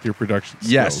impressed with your production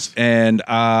skills. Yes, and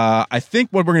I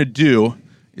think what we're going to do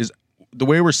is the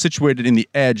way we're situated in the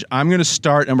edge, I'm going to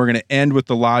start and we're going to end with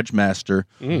the Lodge Master.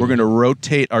 We're going to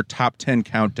rotate our top 10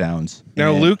 countdowns.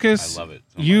 Now, And Lucas, I love it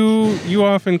so you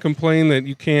often complain that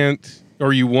you can't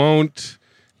or you won't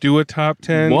do a top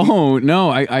 10 Whoa, no,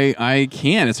 I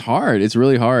can't. It's hard. It's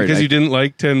really hard. because you didn't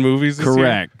like 10 movies this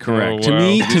year? Correct. Oh, To wow.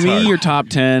 me, your top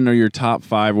 10 or your top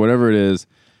 5, whatever it is,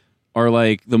 are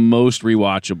like the most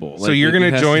rewatchable. So you're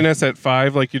going to join us at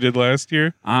 5 like you did last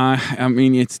year? I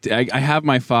mean, I have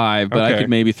my 5, but I Okay. could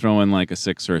maybe throw in like a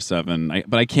 6 or a 7.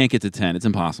 But I can't get to 10. It's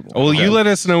impossible. Well, you let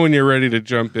us know when you're ready to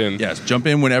jump in. Yes, jump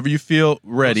in whenever you feel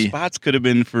ready. Spots could have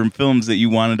been for films that you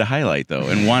wanted to highlight, though,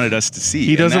 and wanted us to see.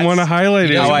 He doesn't want to highlight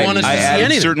He it. doesn't I want us to see added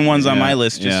anything. certain ones on Yeah. my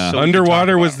list. Just Yeah. so we could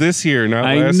Underwater talk was about this year, not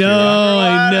I last know,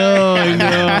 year. I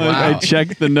know. Wow. I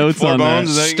checked the notes Four on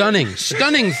bones, that. is that-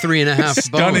 Stunning 3.5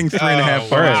 Stunning bones.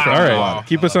 3.5 All right, bones. all right.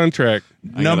 Keep us on track.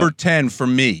 Number 10 for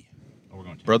me,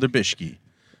 Brother Bishke.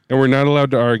 And we're not allowed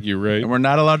to argue, right? And we're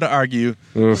not allowed to argue.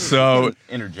 Ugh. So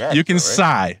Interject, you can though, right?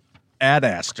 sigh. Ad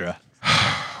Astra.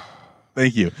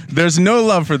 Thank you. There's no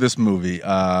love for this movie.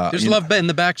 There's love in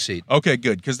the backseat. Okay,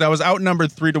 good, because that was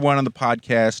outnumbered 3-1 on the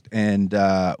podcast, and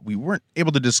we weren't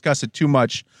able to discuss it too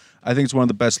much. I think it's one of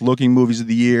the best looking movies of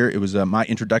the year. It was my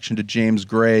introduction to James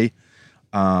Gray.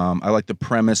 I like the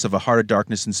premise of A Heart of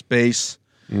Darkness in Space.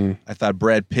 I thought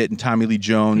Brad Pitt and Tommy Lee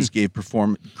Jones gave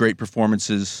great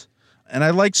performances. And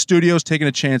I like studios taking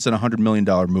a chance on a $100 million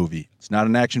movie. It's not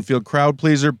an action-filled crowd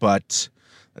pleaser, but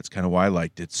that's kind of why I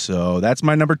liked it. So that's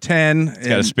my number 10. It's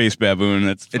got a space baboon.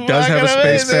 It does have a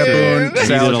space baboon.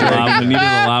 We needed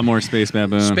a lot more Space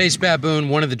Baboon. Space Baboon,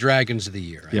 one of the dragons of the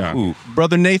year. Yeah. Ooh,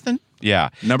 Brother Nathan? yeah.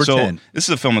 Number so 10. This is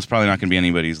a film that's probably not going to be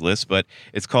anybody's list, but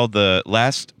it's called The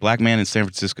Last Black Man in San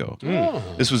Francisco.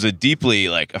 This was a deeply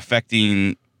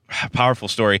affecting, powerful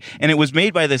story, and it was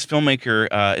made by this filmmaker.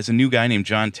 It's a new guy named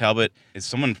John Talbot. It's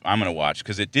someone I'm going to watch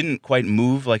because it didn't quite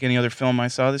move like any other film I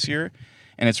saw this year.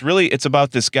 And it's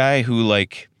about this guy who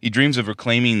he dreams of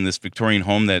reclaiming this Victorian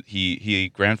home that he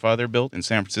grandfather built in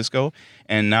San Francisco,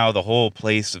 and now the whole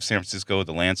place of San Francisco,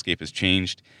 the landscape has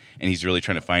changed, and he's really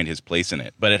trying to find his place in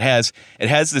it. But it has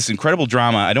this incredible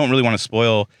drama. I don't really want to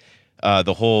spoil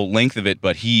the whole length of it,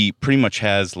 but he pretty much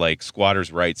has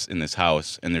squatters' rights in this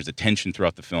house, and there's a tension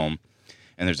throughout the film,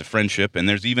 and there's a friendship, and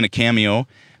there's even a cameo,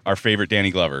 our favorite Danny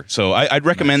Glover. So I'd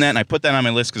recommend that, and I put that on my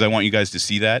list because I want you guys to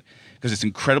see that because it's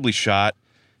incredibly shot.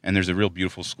 And there's a real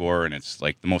beautiful score, and it's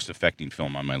the most affecting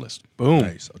film on my list. Boom.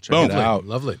 Nice. I'll check it out.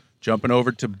 Lovely. Jumping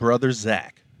over to Brother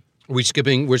Zach. We're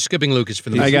skipping Lucas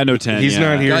for the I got no 10. He's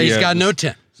yeah. not here He's yet. got no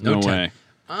 10. No 10. way.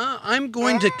 I'm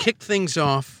going to kick things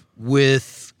off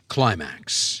with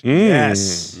Climax.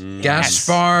 Yes.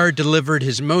 Gaspar delivered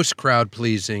his most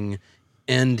crowd-pleasing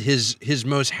and his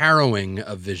most harrowing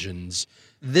of visions.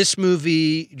 This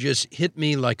movie just hit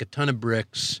me like a ton of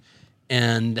bricks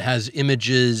and has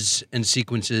images and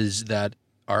sequences that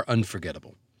are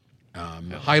unforgettable.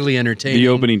 Highly entertaining. The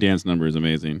opening dance number is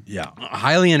amazing. Yeah.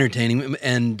 Highly entertaining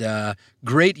and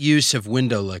great use of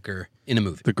window liquor in a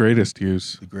movie. The greatest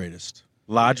use. The greatest.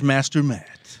 Lodge Master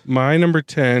Matt. My number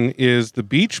 10 is The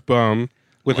Beach Bum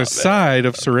with a side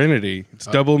of Serenity. It's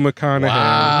double McConaughey.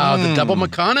 Wow, the double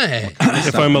McConaughey.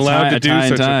 If I'm allowed to do Tie and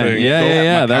such a tie. thing.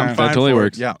 Yeah. I'm That fine totally for it.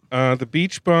 works. Yeah. The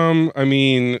Beach Bum, I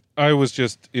mean, I was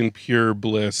just in pure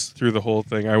bliss through the whole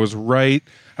thing. I was right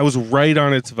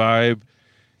on its vibe.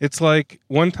 It's like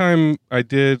one time a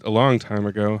long time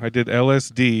ago, I did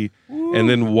LSD and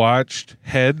then watched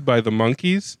Head by the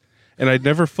Monkees, and I'd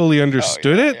never fully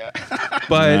understood it.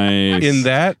 But Nice. in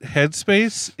that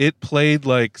headspace, it played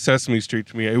like Sesame Street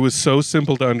to me. It was so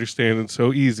simple to understand and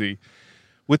so easy.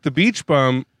 With The Beach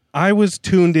Bum, I was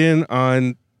tuned in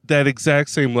on that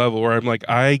exact same level where I'm like,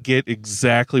 I get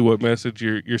exactly what message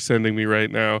you're sending me right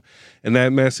now. And that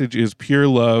message is pure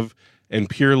love and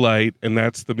pure light, and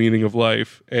that's the meaning of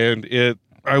life. And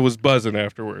I was buzzing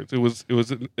afterwards. It was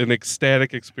an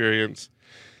ecstatic experience.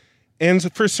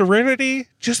 And for Serenity,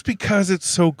 just because it's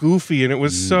so goofy and it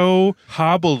was so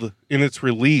hobbled in its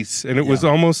release, and it was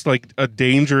almost like a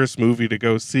dangerous movie to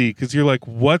go see, because you're like,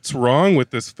 what's wrong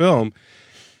with this film?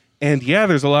 And yeah,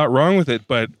 there's a lot wrong with it,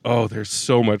 but there's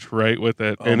so much right with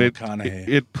it. And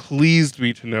it pleased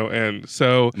me to no end.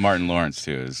 So Martin Lawrence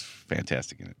too is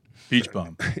fantastic in it. Beach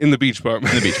Bum. In the Beach Bum.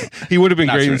 He would have been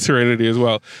great in Serenity as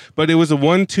well. But it was a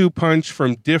 1-2 punch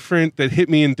from that hit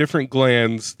me in different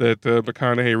glands that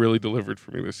McConaughey really delivered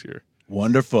for me this year.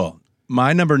 Wonderful.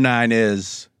 My number 9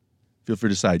 is, feel free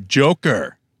to decide,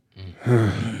 Joker.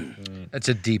 That's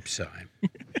a deep sigh.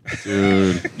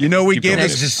 Dude. You know, we gave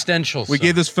Existential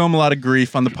sigh. this film a lot of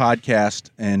grief on the podcast,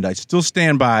 and I still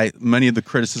stand by many of the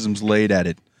criticisms laid at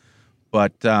it.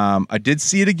 But I did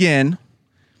see it again.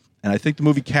 And I think the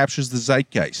movie captures the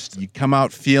zeitgeist. You come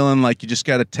out feeling like you just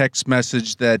got a text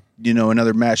message that,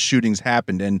 another mass shooting's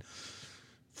happened. And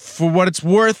for what it's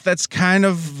worth, that's kind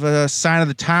of a sign of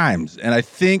the times. And I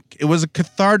think it was a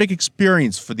cathartic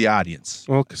experience for the audience.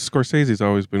 Well, Scorsese's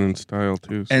always been in style,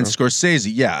 too. So. And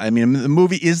Scorsese, yeah. I mean, the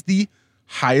movie is the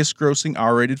highest grossing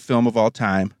R-rated film of all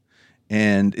time.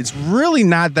 And it's really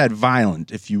not that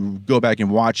violent if you go back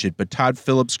and watch it. But Todd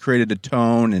Phillips created a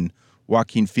tone, and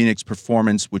Joaquin Phoenix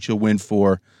performance, which he'll win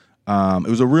for. It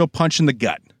was a real punch in the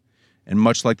gut. And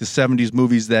much like the 70s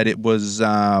movies that it was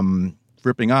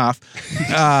ripping off.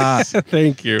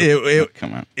 Thank you.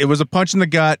 Come on. It was a punch in the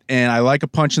gut, and I like a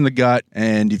punch in the gut.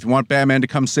 And if you want Batman to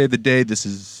come save the day, this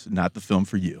is not the film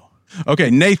for you. Okay,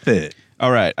 Nathan.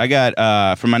 All right, I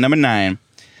got, for my number 9,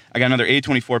 I got another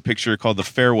A24 picture called The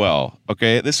Farewell.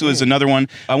 Okay, this was another one.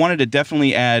 I wanted to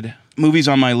definitely add movies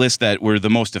on my list that were the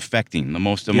most affecting, the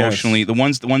most emotionally, the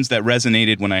ones that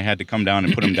resonated when I had to come down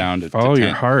and put them down to follow your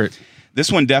 10. heart. This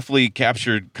one definitely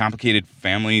captured complicated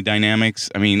family dynamics.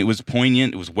 I mean, it was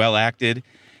poignant. It was well acted.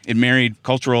 It married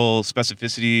cultural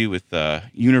specificity with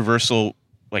universal,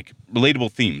 like,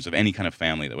 relatable themes of any kind of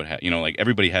family that would have, like,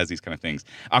 everybody has these kind of things.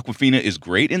 Awkwafina is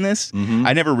great in this. Mm-hmm.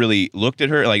 I never really looked at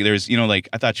her. Like, there's, I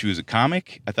thought she was a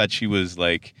comic. I thought she was,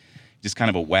 like, just kind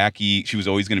of a wacky, she was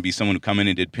always going to be someone who come in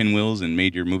and did pinwheels and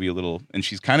made your movie a little, and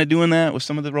she's kind of doing that with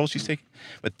some of the roles she's taking.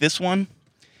 But this one,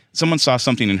 someone saw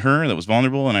something in her that was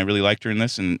vulnerable, and I really liked her in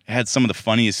this, and had some of the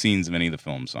funniest scenes of any of the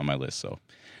films on my list. So,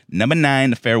 number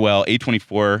 9, The Farewell,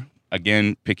 A24,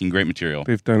 again, picking great material.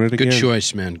 They've done it again. Good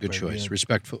choice, man. Good choice.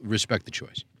 Respect the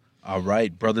choice. All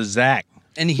right, Brother Zach.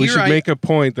 And here We should make a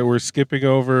point that we're skipping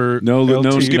over No LT.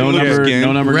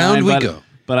 number Round 9. we but, go.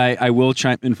 But I will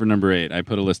chime in for number 8. I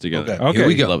put a list together. Okay. Okay, Here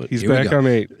we go. Love it. He's Here we back go. on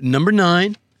 8. Number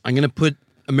 9, I'm going to put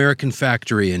American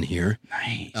Factory in here.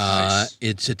 Nice.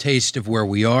 It's a taste of where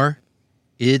we are.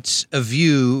 It's a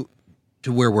view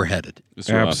to where we're headed.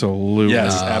 Absolutely.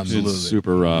 Yes, It's absolutely.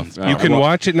 super rough. You can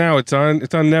watch it now. It's on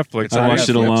Netflix. I watched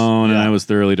it Netflix. alone, and Yeah. I was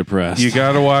thoroughly depressed. You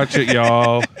got to watch it,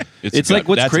 y'all. It's like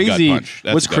what's crazy.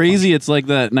 What's crazy? It's like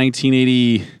that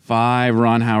 1985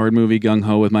 Ron Howard movie Gung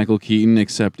Ho with Michael Keaton,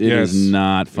 except it is Yes.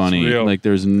 not funny. real. Like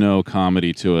there's no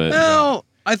comedy to it. Well,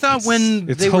 I thought when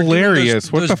it's they were hilarious.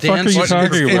 doing What those the fuck are you dance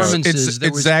talking about? performances,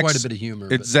 there was Zach's- quite a bit of humor.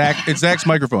 It's Zach's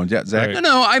microphone. Yeah, Zach. Right.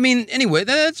 No, I mean, anyway,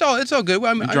 that's all. It's all good.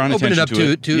 I'm drawing opening it up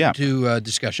attention to it. to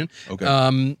discussion.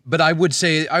 Okay. But I would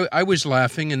say I was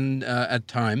laughing and at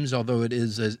times, although it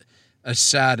is a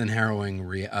sad and harrowing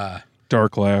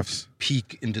Dark laughs.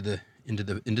 peek into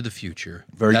the future.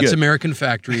 Very That's good. American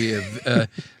Factory, a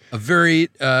very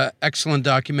excellent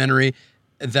documentary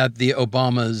that the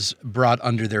Obamas brought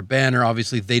under their banner.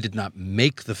 Obviously, they did not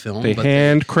make the film, They but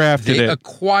handcrafted they it.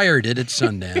 acquired it at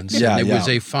Sundance. Yeah, and it was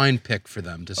yeah. a fine pick for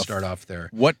them to start off their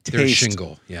What taste?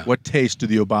 shingle. Yeah. What taste do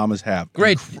the Obamas have?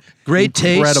 Great taste.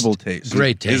 Incredible taste.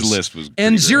 Great taste. His list was and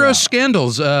pretty zero great.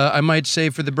 scandals, I might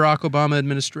say, for the Barack Obama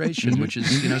administration, which is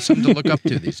something to look up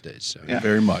to these days. So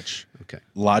Very much. okay.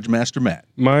 Lodge Master Matt.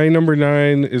 My number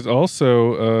 9 is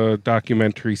also a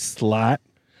documentary slot,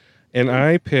 and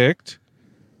I picked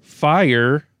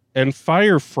Fire and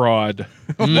Fire Fraud.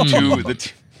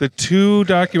 The two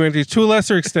documentaries, to a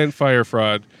lesser extent, Fire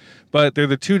Fraud, but they're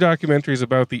the two documentaries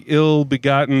about the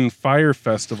ill-begotten Fire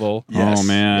Festival. Yes. Oh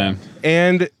man.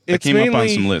 And It it's came mainly, up on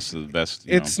some lists of the best.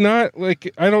 It's not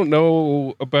like, I don't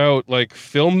know about like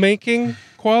filmmaking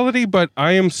quality, but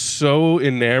I am so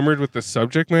enamored with the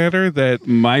subject matter that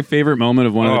My favorite moment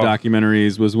of one of the Oh.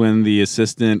 documentaries was when the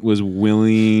assistant was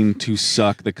willing to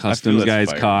suck the customs that's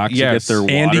guy's fire. cock Yes. to get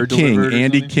their Andy water King. delivered. or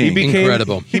Andy something. King.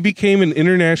 Incredible. He became an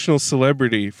international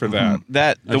celebrity for that.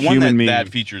 that A the one human meme. that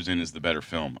features in is the better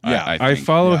film. Yeah. I I think.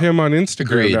 follow him on Instagram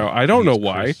Agreed. now. I don't know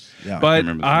why, Yeah. I but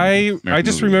remember the I American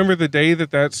just movie. remember the day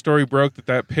that story broke,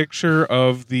 that picture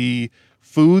of the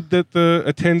food that the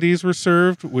attendees were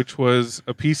served, which was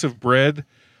a piece of bread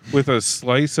with a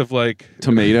slice of like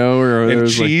Tomato or and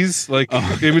there's, cheese, like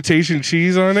imitation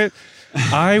cheese on it.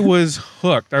 I was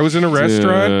hooked. I was in a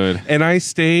restaurant Dude. and I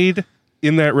stayed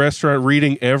in that restaurant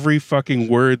reading every fucking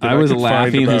word that I was could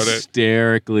laughing find about it.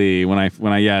 hysterically when I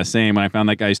found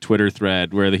that guy's Twitter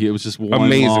thread where it was just one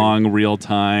Amazing. long real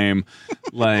time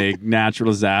like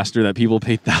natural disaster that people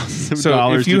pay thousands of So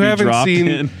dollars if you to be haven't dropped seen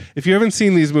in. if you haven't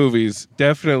seen these movies,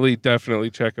 definitely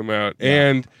check them out.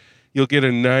 And you'll get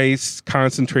a nice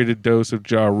concentrated dose of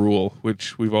Ja Rule,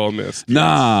 which we've all missed.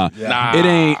 Nah,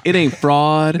 it ain't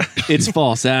fraud. It's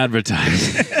false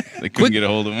advertising. They couldn't get a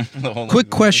hold of him. The whole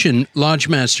Quick question, Lodge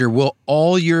Master, will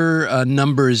all your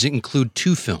numbers include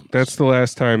 2 films? That's the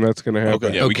last time that's going to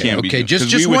happen. Yeah, we can't be- Okay, 'cause we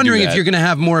just would do wondering if that. you're going to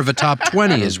have more of a top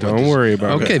 20 as well. Don't worry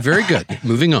about it. Okay, very good.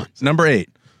 Moving on. Number 8.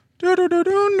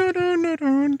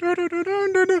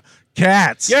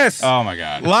 Cats. Yes. Oh my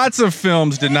God. Lots of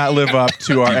films did not live up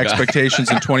to our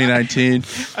expectations in 2019. I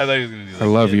thought he was going to do that. I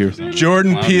love you.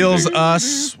 Jordan Wow, Peele's music.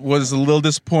 Us was a little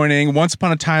disappointing. Once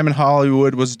Upon a Time in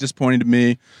Hollywood was disappointing to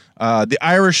me. The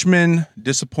Irishman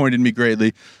disappointed me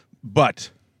greatly,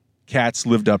 but Cats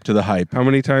lived up to the hype. How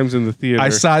many times in the theater? I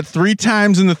saw it 3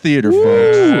 times in the theater,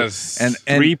 folks. Yes.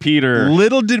 And Repeater.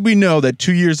 little did we know that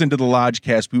 2 years into the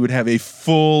Lodgecast, we would have a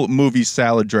full movie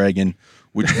Salad Dragon,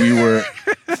 which we were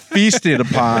feasted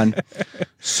upon.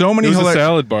 So it many was a hilarious.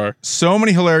 salad bar. So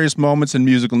many hilarious moments and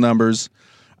musical numbers.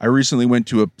 I recently went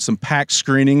to some packed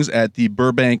screenings at the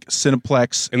Burbank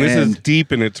Cineplex. And this is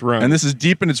deep in its run. And this is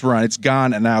deep in its run. It's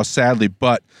gone now, sadly,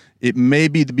 but it may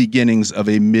be the beginnings of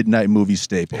a midnight movie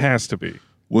staple. has to be.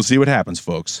 We'll see what happens,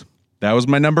 folks. That was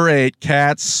my number 8.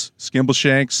 Cats,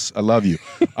 Skimbleshanks, I love you.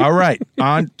 All right,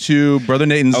 on to Brother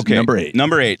Nathan's number 8.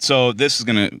 Number 8. So this is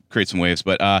going to create some waves,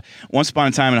 but Once Upon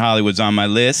a Time in Hollywood's on my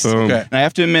list. Boom. Okay. And I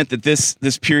have to admit that this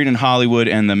period in Hollywood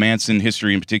and the Manson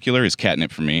history in particular is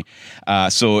catnip for me.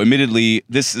 So admittedly,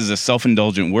 this is a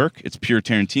self-indulgent work. It's pure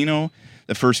Tarantino.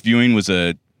 The first viewing was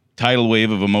a tidal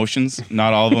wave of emotions,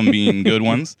 not all of them being good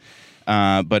ones.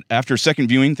 But after a second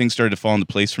viewing, things started to fall into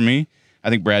place for me. I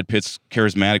think Brad Pitt's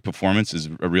charismatic performance is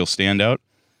a real standout.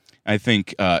 I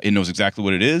think it knows exactly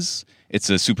what it is. It's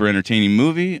a super entertaining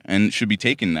movie and should be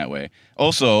taken that way.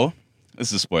 Also, this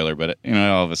is a spoiler, but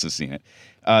all of us have seen it.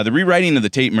 The rewriting of the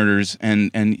Tate murders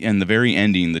and the very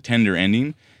ending, the tender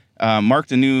ending,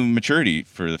 marked a new maturity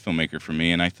for the filmmaker for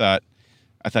me. And I thought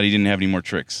he didn't have any more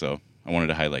tricks, so I wanted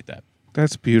to highlight that.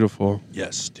 That's beautiful.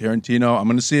 Yes, Tarantino. I'm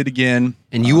going to see it again.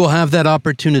 And you will have that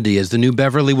opportunity as the new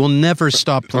Beverly will never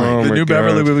stop playing. Oh The my new God.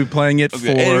 Beverly will be playing it for.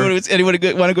 Anyone want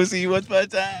to go see Once Upon a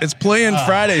Time? It's playing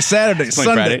Friday, Saturday, It's playing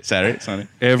Sunday. Friday, Saturday, Sunday.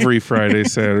 Every Friday,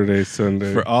 Saturday,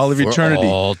 Sunday. For all of For eternity.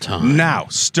 all time. Now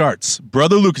starts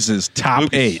Brother Lucas's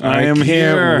top 8. I am can't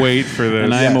here. wait for this.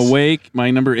 And I am Yes. awake.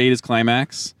 My number 8 is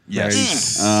Climax.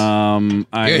 Yes.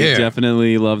 I You're here.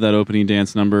 definitely love that opening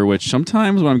dance number, which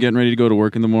sometimes when I'm getting ready to go to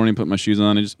work in the morning, put my shoes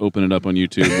on, I just open it up on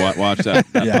YouTube, watch that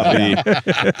puppy,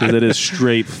 because it is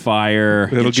straight fire.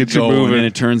 It'll get you going. moving. And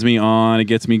it turns me on, it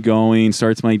gets me going,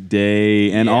 starts my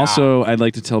day. And also, I'd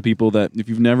like to tell people that if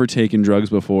you've never taken drugs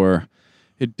before,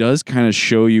 it does kind of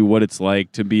show you what it's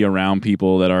like to be around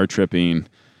people that are tripping.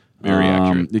 Very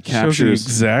accurate. It Shows you captures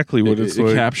exactly what it's it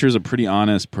like. captures a pretty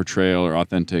honest portrayal or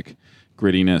authentic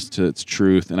grittiness to its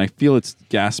truth, and I feel it's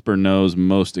Gaspar Noé's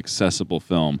most accessible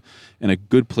film and a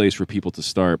good place for people to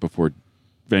start before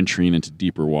venturing into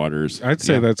deeper waters. I'd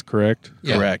say that's correct.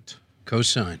 Yeah. Correct.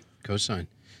 Cosign.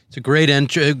 It's a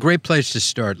great place to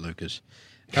start, Lucas.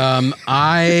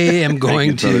 I am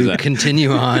going to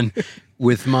continue on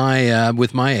with my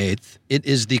 8th. It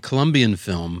is the Colombian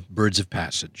film Birds of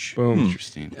Passage. Boom.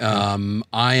 Interesting.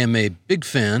 I am a big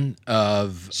fan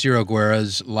of Ciro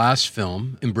Guerra's last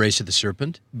film, Embrace of the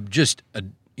Serpent. Just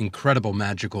an incredible,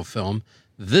 magical film.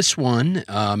 This one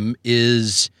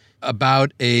is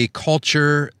about a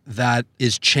culture that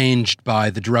is changed by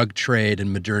the drug trade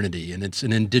and modernity, and it's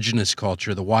an indigenous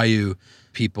culture, the Wayu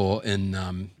people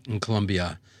in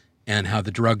Colombia, and how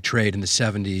the drug trade in the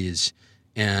 70s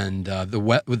and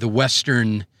the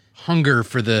Western hunger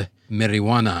for the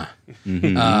marijuana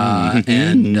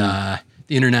and the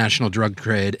international drug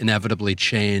trade inevitably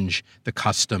change the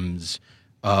customs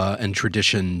and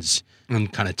traditions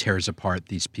and kind of tears apart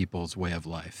these people's way of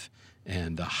life.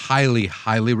 And highly,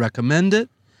 highly recommend it.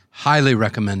 Highly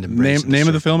recommend Embrace Name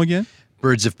of the film again?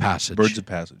 Birds of Passage. Birds of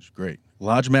Passage. Great.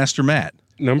 Lodge Master Matt.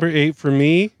 Number 8 for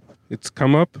me, it's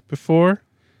come up before,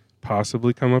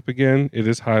 possibly come up again. It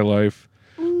is High Life.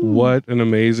 What an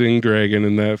amazing dragon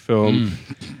in that film.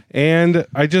 And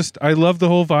I love the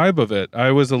whole vibe of it.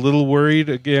 I was a little worried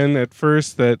again at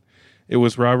first that it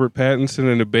was Robert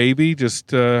Pattinson and a baby.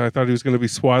 I thought he was going to be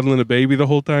swaddling a baby the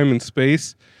whole time in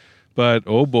space. But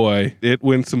oh boy, it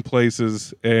went some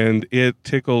places and it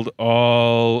tickled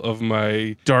all of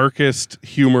my darkest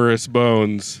humorous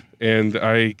bones. And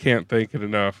I can't thank it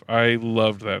enough. I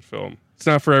loved that film. It's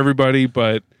not for everybody,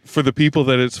 but for the people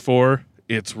that it's for,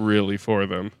 it's really for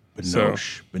them.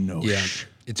 Binoche. Yeah,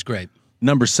 it's great.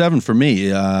 Number 7 for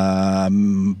me,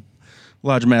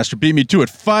 Lodge Master beat me to it.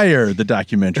 Fire, the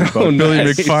documentary about Billy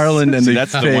McFarland and See, the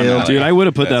that's the one failed I Dude, I would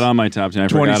have put that on my top 10. I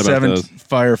forgot about 27th those.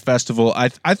 Fire Festival. I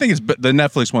think the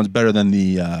Netflix one's better than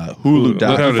the Hulu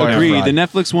doc. Without a Fire Agreed. Fry. The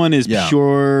Netflix one is Yeah.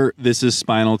 pure. This is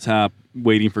Spinal Tap.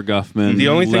 Waiting for Guffman. The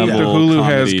only thing that level Hulu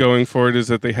has comedy. going for it is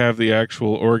that they have the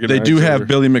actual organizer. They do have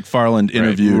Billy McFarland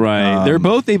interviewed. Right,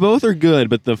 they both are good,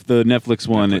 but the Netflix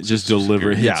one it just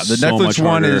delivers. Yeah, the Netflix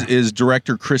one is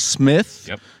director Chris Smith.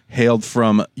 Yep. Hailed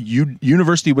from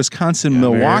University of Wisconsin,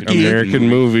 Milwaukee. American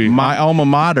movie. My alma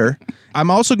mater.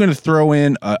 I'm also going to throw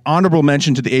in an honorable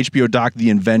mention to the HBO doc The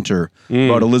Inventor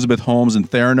about Elizabeth Holmes and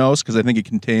Theranos because I think it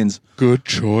contains Good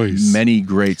choice. many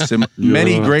great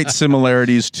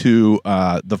similarities to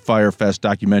the Firefest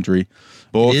documentary.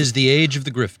 Both It is the age of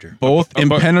the grifter.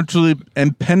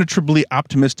 impenetrably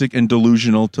optimistic and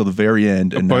delusional till the very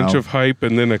end. A And bunch now, of hype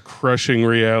and then a crushing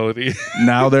reality.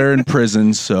 now they're in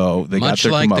prison, so they Much got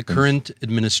their like the comeuppance. current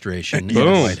administration in the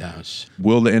Boom. White House.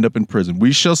 Will they end up in prison?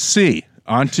 We shall see.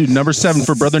 On to number 7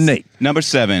 for Brother Nate. Number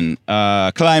 7,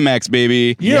 Climax,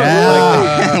 baby.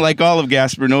 Yeah. Like all of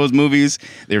Gaspar Noé's movies,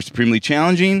 they're supremely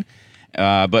challenging,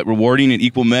 but rewarding in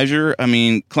equal measure. I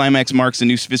mean, Climax marks a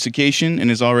new sophistication in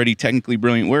his already technically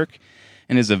brilliant work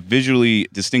and is a visually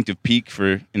distinctive peak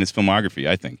in his filmography,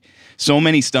 I think. So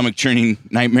many stomach-churning,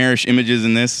 nightmarish images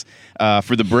in this.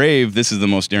 For the brave, this is the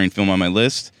most daring film on my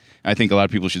list. I think a lot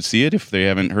of people should see it if they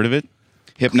haven't heard of it.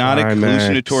 Hypnotic, Climax.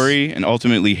 hallucinatory, and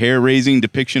ultimately hair-raising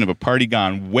depiction of a party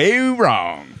gone way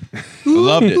wrong. I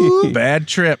loved it. Bad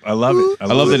trip. I love it. I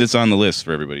love that it's on the list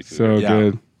for everybody, too. So Yeah.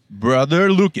 good.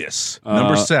 Brother Lucas,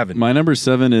 number 7. My number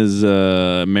 7 is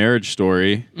Marriage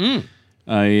Story.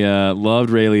 I loved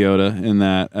Ray Liotta in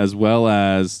that, as well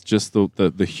as just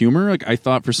the humor. Like I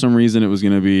thought for some reason it was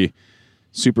going to be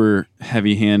super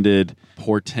heavy-handed,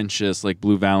 portentous, like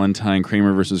Blue Valentine,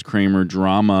 Kramer versus Kramer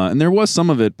drama, and there was some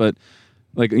of it, but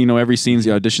like every scene's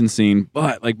the audition scene.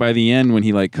 But like by the end, when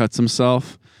he like cuts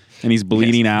himself and he's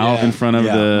bleeding out in front of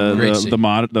Great scene.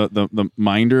 the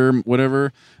minder,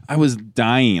 whatever. I was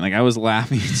dying. Like I was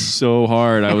laughing so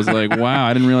hard. I was like, wow,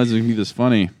 I didn't realize it was gonna be this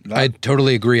funny. I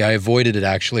totally agree. I avoided it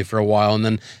actually for a while, and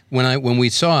then when we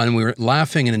saw it and we were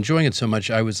laughing and enjoying it so much,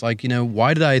 I was like,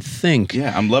 why did I think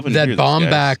Yeah, I'm loving to that hear this, guys.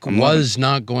 Baumbach I'm was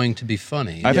not going to be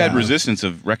funny? I've had resistance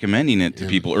of recommending it to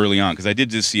people early on because I did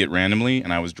just see it randomly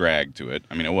and I was dragged to it.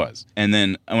 I mean, it was. And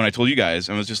then when I told you guys,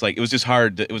 I was just like, it was just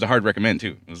hard. It was a hard recommend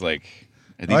too. It was like,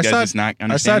 are these guys just not I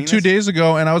understanding saw it 2 this? days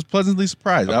ago, and I was pleasantly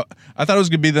surprised. I thought it was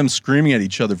going to be them screaming at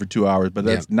each other for 2 hours, but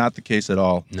that's not the case at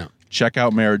all. No. Check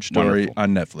out Marriage Story Wonderful.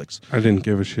 on Netflix. I didn't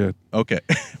give a shit. Okay.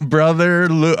 Brother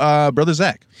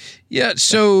Zach. Yeah,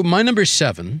 so my number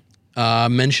 7,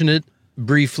 mention it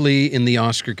briefly in the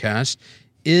Oscar cast,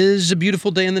 is A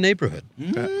Beautiful Day in the Neighborhood.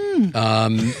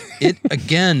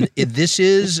 This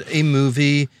is a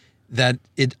movie that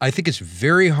I think it's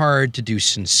very hard to do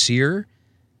sincere,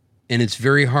 and it's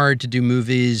very hard to do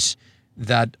movies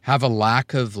that have a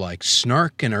lack of like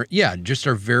snark and are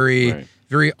very,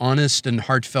 very honest and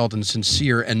heartfelt and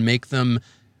sincere and make them,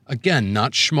 again,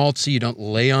 not schmaltzy. You don't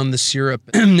lay on the syrup.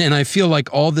 And I feel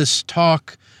like all this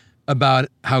talk about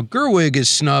how Gerwig is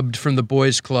snubbed from the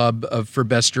Boys Club for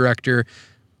Best Director,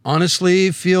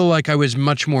 honestly feel like I was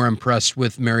much more impressed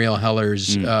with Marielle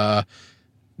Heller's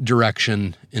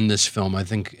direction in this film. I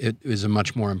think it is a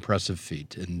much more impressive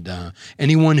feat. And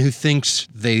anyone who thinks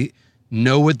they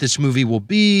know what this movie will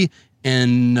be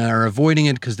and are avoiding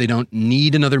it because they don't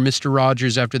need another Mr.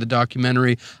 Rogers after the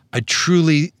documentary, I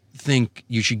truly think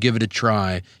you should give it a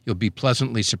try. You'll be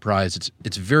pleasantly surprised.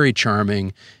 It's very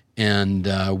charming and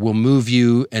will move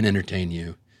you and entertain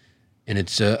you. And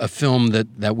it's a film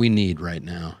that we need right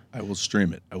now. I will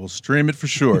stream it. I will stream it for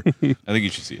sure. I think you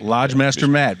should see it. Lodge Master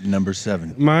Matt, number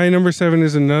 7. My number 7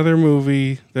 is another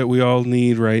movie that we all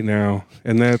need right now,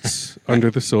 and that's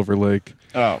Under the Silver Lake.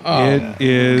 Oh. It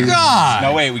is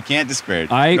No, wait, we can't disparage.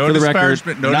 No For the record,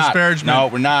 disparagement. No Not- disparagement. No,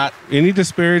 we're not. any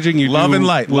disparaging you Love do and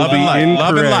light. will Love be and light.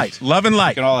 Love and incorrect. light. Love and We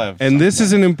light. can all have. And this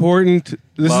is an important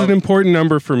Love.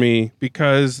 number for me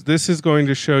because this is going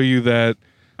to show you that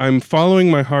I'm following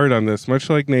my heart on this, much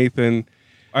like Nathan.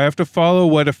 I have to follow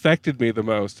what affected me the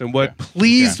most and what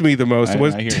pleased me the most,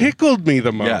 what I hear you. tickled me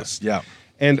the most. Yes, yeah.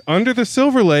 And Under the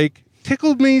Silver Lake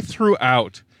tickled me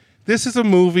throughout. This is a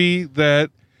movie that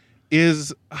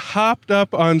is hopped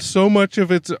up on so much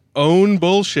of its own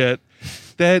bullshit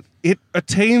that it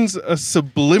attains a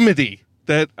sublimity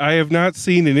that I have not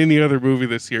seen in any other movie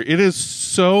this year. It is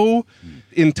so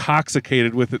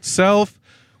intoxicated with itself,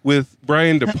 with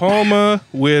Brian De Palma,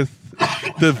 with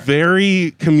the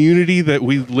very community that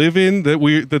we live in,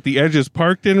 that the Edge is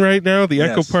parked in right now, the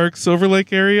Echo Park Silver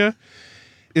Lake area.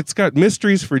 It's got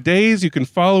mysteries for days. You can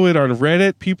follow it on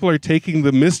Reddit. People are taking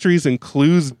the mysteries and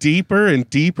clues deeper and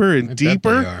deeper and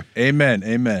deeper. Amen.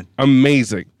 Amen.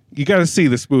 Amazing. You got to see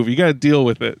this movie. You got to deal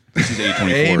with it. This is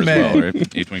A24 as well, right?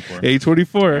 A24.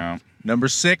 A24. Yeah. Number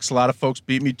 6, a lot of folks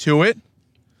beat me to it.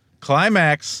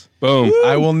 Climax. Boom.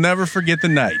 I will never forget the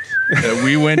night that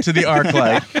we went to the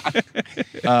ArcLight.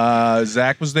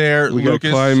 Zach was there. We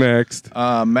Lucas, got climaxed.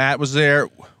 Matt was there.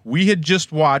 We had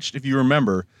just watched, if you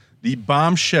remember, the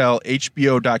bombshell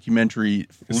HBO documentary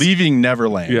 "Leaving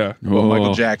Neverland" Yeah. with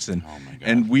Michael Jackson. Oh my God.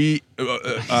 And we,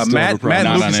 Matt, Not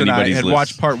on Lucas, and I anybody's had list.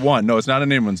 watched part 1. No, it's not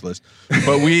on anyone's list.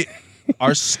 But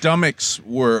our stomachs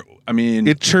were, I mean,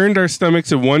 It churned our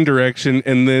stomachs in one direction,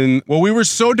 and then well, we were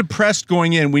so depressed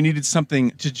going in, we needed something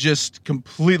to just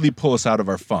completely pull us out of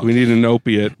our funk. we need an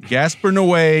opiate. Gaspar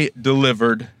Noé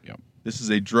delivered. Yep. This is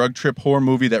a drug trip horror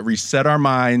movie that reset our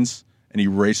minds and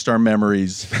erased our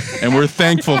memories, and we're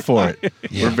thankful for it.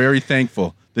 We're very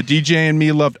thankful. The DJ and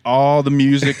me loved all the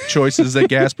music choices that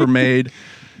Gaspar made.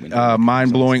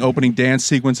 Mind-blowing opening dance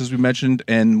sequence, as we mentioned,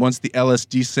 and once the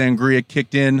LSD sangria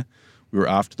kicked in, we were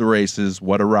off to the races.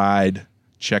 What a ride.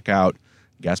 Check out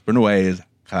Gaspar Noé's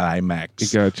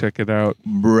Climax. You got to check it out.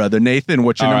 Brother Nathan,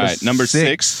 what's your All number right, number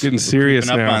 6. Getting serious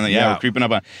Creeping up now. on it. Yeah, we're creeping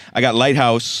up on. I got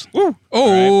Lighthouse.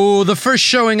 Oh, the first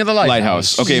showing of the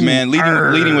Lighthouse. Okay, man.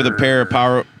 Leading with a pair of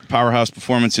powerhouse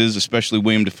performances, especially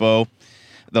William Dafoe.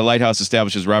 The Lighthouse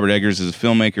establishes Robert Eggers as a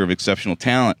filmmaker of exceptional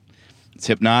talent. It's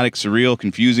hypnotic, surreal,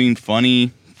 confusing,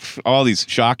 funny, all these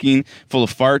shocking, full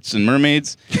of farts and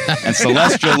mermaids and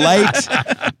celestial light.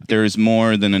 There is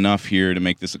more than enough here to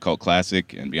make this a cult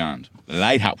classic and beyond.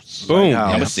 Lighthouse. Boom.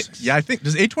 Number 6. Yeah, I think,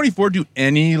 does A24 do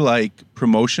any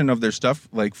promotion of their stuff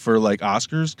for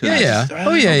Oscars? Yeah.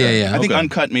 Oh, yeah. I think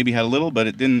Uncut maybe had a little, but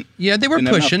it didn't. Yeah, they were didn't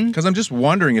have enough. pushing. Because I'm just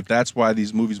wondering if that's why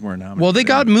these movies weren't nominated. Well, they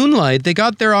got Moonlight. They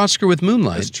got their Oscar with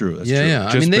Moonlight. That's true. That's yeah, true. yeah.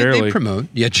 I Just mean, they barely. promote.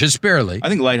 Yeah, just barely. I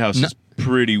think Lighthouse is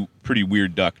pretty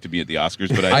weird duck to be at the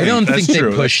Oscars, but I don't That's think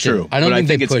true, they pushed that's it. true. I don't but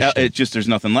think they it's pushed it. it just there's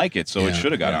nothing like it, so Yeah. it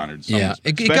should have got honored. Yeah,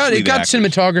 it got especially the actors.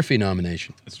 cinematography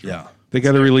nomination. That's true. Yeah. They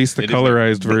got to release the It is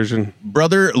colorized version.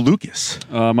 Brother Lucas.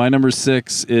 My number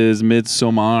 6 is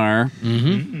Midsommar.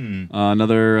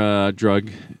 Another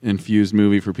drug-infused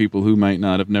movie for people who might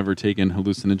not have never taken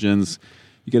hallucinogens.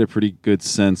 You get a pretty good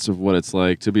sense of what it's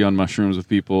like to be on mushrooms with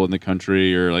people in the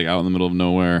country or out in the middle of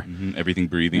nowhere. Mhm. Everything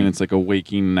breathing. And it's like a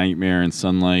waking nightmare in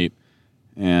sunlight.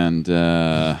 And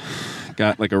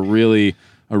got a really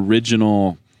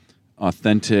original,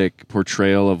 authentic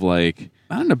portrayal of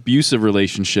not an abusive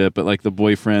relationship, but the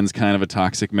boyfriend's kind of a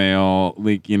toxic male,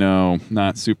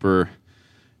 not super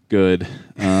good,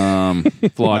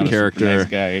 flawed character. Nice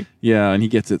guy. Yeah, and he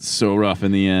gets it so rough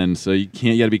in the end. So you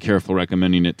got to be careful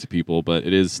recommending it to people, but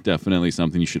it is definitely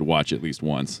something you should watch at least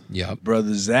once. Yep.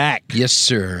 Brother Zach. Yes,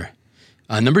 sir.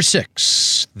 Number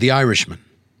 6, The Irishman.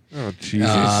 Oh,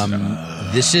 Jesus.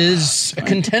 This is a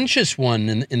contentious one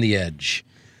in The Edge.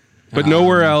 But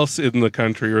nowhere else in the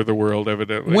country or the world,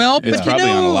 evidently. Well, It's but probably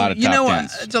on a lot of you top know,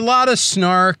 tens. it's a lot of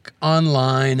snark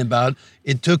online about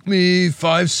it took me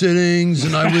 5 sittings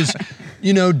and I was,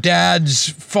 dad's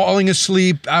falling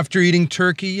asleep after eating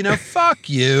turkey. Fuck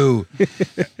you.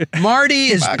 Marty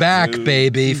is back,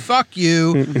 baby. Fuck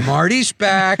you. Marty's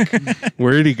back.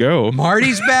 Where did he go?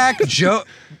 Marty's back. Joe.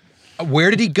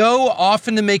 Where did he go? Off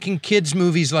into making kids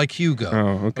movies like Hugo.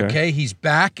 Oh, okay. Okay, he's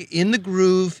back in the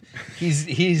groove.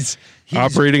 He's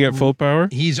Operating at full power?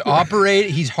 He's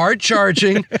hard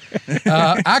charging.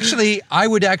 Actually, I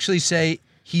would actually say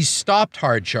he's stopped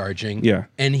hard charging. Yeah.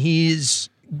 And he's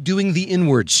doing the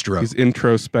inward stroke. He's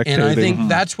introspecting. And I think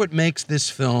that's what makes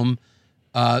this film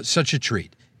such a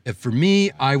treat. For me,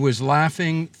 I was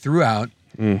laughing throughout.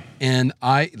 And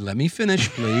let me finish,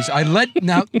 please.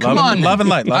 Come on. Love and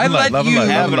light. Love and light. Love and light.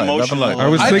 have Love an and light. Love and light.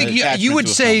 emotional- was I thinking- think you would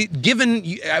say, given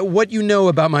what you know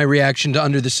about my reaction to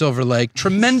Under the Silver Lake,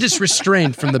 tremendous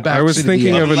restraint from the back. I was seat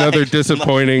thinking the of another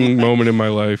disappointing moment in my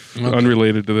life,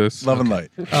 unrelated to this. Love and light.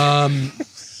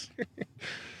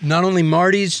 not only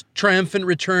Marty's triumphant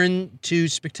return to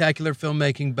spectacular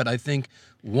filmmaking, but I think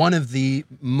one of the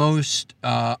most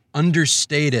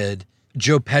understated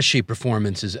Joe Pesci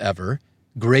performances ever.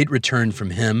 Great return from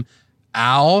him.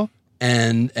 Al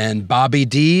and Bobby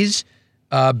D's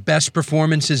best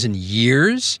performances in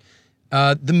years.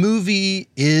 The movie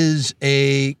is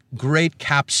a great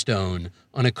capstone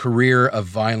on a career of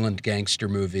violent gangster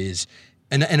movies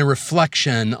and a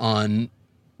reflection on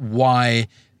why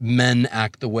men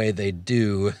act the way they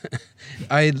do.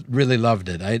 I really loved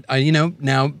it.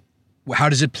 Now, how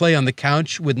does it play on the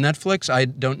couch with Netflix? I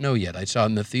don't know yet. I saw it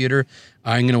in the theater.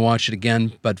 I'm going to watch it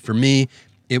again. But for me,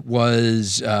 it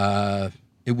was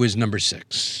number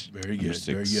 6. Very good.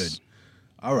 Very good.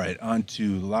 All right, on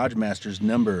to Lodge Masters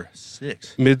number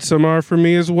 6. Midsommar for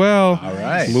me as well. All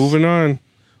right. Moving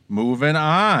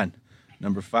on.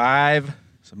 Number 5.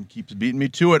 Something keeps beating me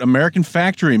to it. American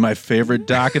Factory, my favorite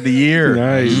doc of the year.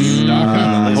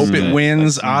 Nice. Hope it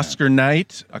wins Oscar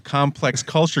night. A complex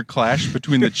culture clash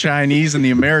between the Chinese and the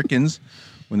Americans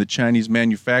when the Chinese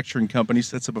manufacturing company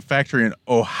sets up a factory in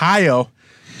Ohio.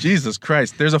 Jesus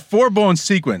Christ. There's a 4-bone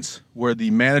sequence where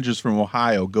the managers from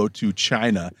Ohio go to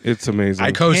China. It's amazing.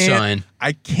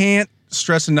 I can't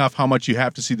stress enough how much you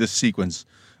have to see this sequence.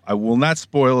 I will not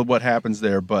spoil what happens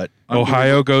there, but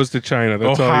Ohio goes to China.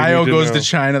 That's Ohio all you need goes to know. to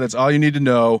China. That's all you need to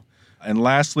know. And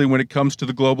lastly, when it comes to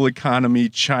the global economy,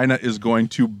 China is going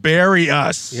to bury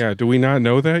us. Yeah, do we not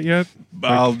know that yet?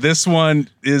 Well, this one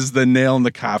is the nail in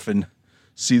the coffin.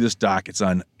 See this doc. It's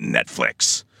on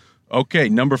Netflix. Okay,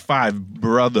 number 5,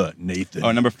 Brother Nathan.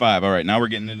 Oh, number 5. All right, now we're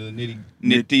getting into the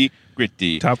nitty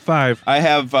gritty. Top 5. I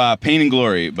have Pain and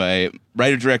Glory by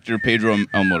writer-director Pedro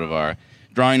Almodovar.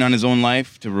 Drawing on his own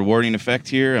life to rewarding effect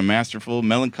here, a masterful,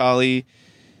 melancholy,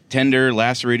 tender,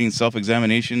 lacerating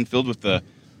self-examination filled with the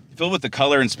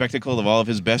color and spectacle of all of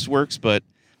his best works. But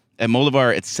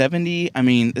Almodovar at 70, I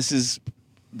mean, this is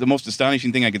the most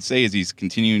astonishing thing I could say is he's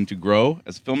continuing to grow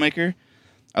as a filmmaker.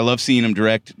 I love seeing him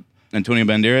direct Antonio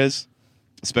Banderas,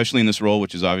 especially in this role,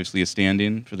 which is obviously a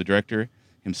stand-in for the director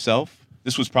himself.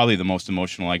 This was probably the most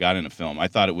emotional I got in a film. I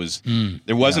thought it was,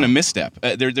 there wasn't a misstep.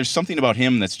 There's something about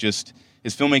him that's just,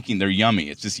 his filmmaking, they're yummy.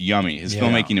 It's just yummy. His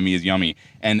filmmaking to me is yummy.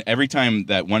 And every time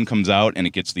that one comes out and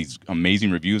it gets these amazing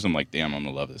reviews, I'm like, damn, I'm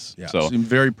going to love this. Yeah, so seemed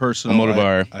very personal.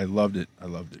 Almodovar. I loved it.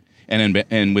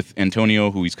 And with Antonio,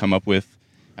 who he's come up with,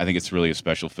 I think it's really a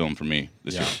special film for me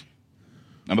this year.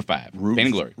 Number 5, Pain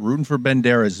and Glory. Rooting for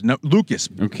Banderas. No, Lucas.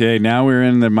 Okay, now we're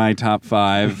in my top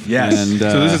 5. Yes. And,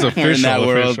 So this is We're in that official.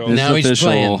 world. official. This Now is he's official.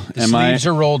 playing. The sleeves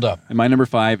are rolled up. And my number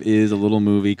 5 is a little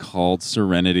movie called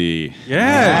Serenity.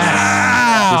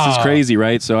 Yes. This is crazy,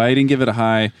 right? So I didn't give it a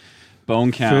high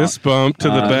bone count. Fist bump to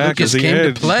the back Lucas of the came to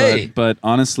edge. play. But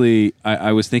honestly,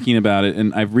 I was thinking about it,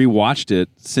 and I've rewatched it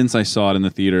since I saw it in the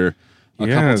theater a couple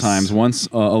Yes. times. Once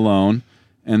alone,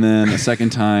 and then a second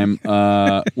time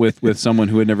with someone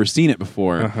who had never seen it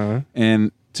before. Uh-huh.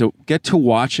 And to get to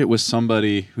watch it with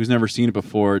somebody who's never seen it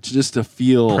before, to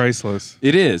feel Priceless.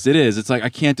 It is. It's like I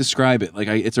can't describe it. Like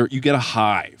you get a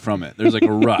high from it. There's like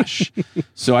a rush.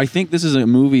 So I think this is a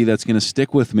movie that's going to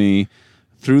stick with me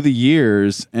through the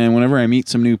years. And whenever I meet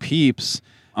some new peeps,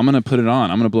 I'm going to put it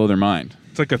on. I'm going to blow their mind.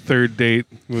 It's like a third date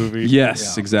movie.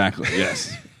 Yes, exactly.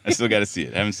 Yes. I still got to see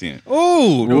it. I haven't seen it.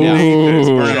 Oh, It's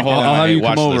burning a hole in I'll my have you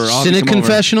watch come over. list. I'll Cynic come over.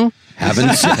 confessional?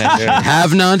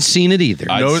 Have not seen it either.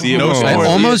 I'd No- see it no with- spoilers. I With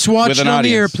almost watched with it an on the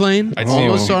audience. airplane. I'd see it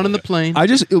Almost with- saw it on the plane.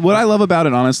 What I love about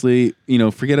it, honestly,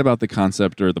 forget about the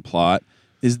concept or the plot,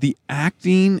 is the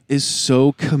acting is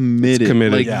so committed. It's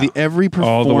committed. Like Yeah. every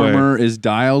All the way. performer is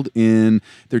dialed in.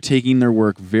 They're taking their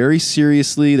work very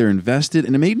seriously. They're invested,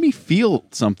 and it made me feel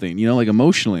something. Like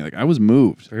emotionally, like I was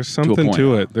moved. There's a something point.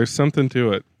 to it. There's something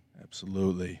to it.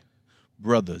 Absolutely.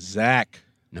 Brother Zach.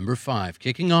 Number 5,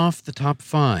 kicking off the top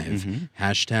 5.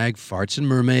 Hashtag Farts and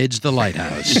Mermaids, The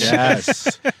Lighthouse.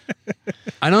 Yes.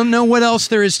 I don't know what else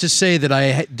there is to say that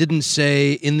I didn't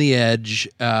say in the Edge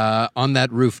on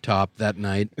that rooftop that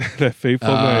night. That fateful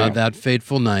night. That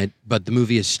fateful night. But the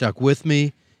movie has stuck with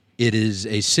me. It is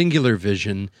a singular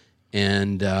vision.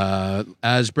 And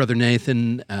as Brother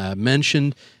Nathan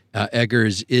mentioned,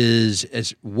 Eggers is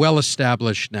as well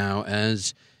established now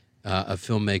as a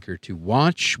filmmaker to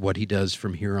watch what he does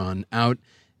from here on out.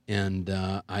 And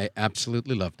I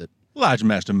absolutely loved it. Lodge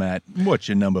Master Matt, what's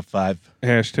your number 5?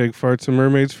 Hashtag Farts and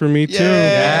Mermaids for me, too.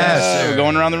 Yes. We're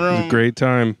going around the room. Great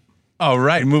time. All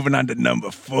right, moving on to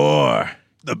number 4.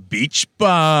 The Beach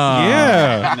Bomb.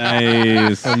 Yeah.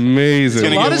 Nice. Amazing. A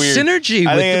gonna lot get of weird. synergy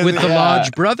I think with it's- the yeah.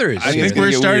 Lodge brothers. I It's think gonna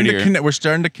we're get starting weird to here. connect. We're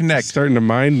starting to connect. Starting to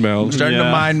mind meld. Starting to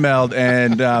mind meld,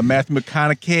 and Matthew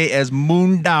McConaughey as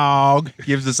Moondog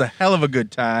gives us a hell of a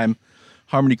good time.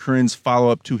 Harmony Korine's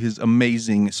follow-up to his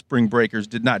amazing Spring Breakers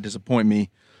did not disappoint me.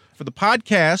 For the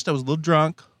podcast, I was a little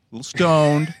drunk, a little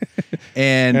stoned,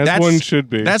 and As that's one should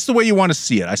be. That's the way you want to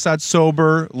see it. I saw it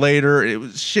sober later. It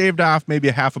was shaved off, maybe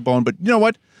a half a bone, but you know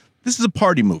what? This is a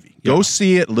party movie. Go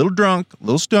see it, a little drunk, a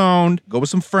little stoned, go with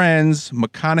some friends.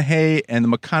 McConaughey and the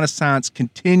McConaissance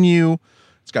continue.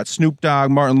 It's got Snoop Dogg,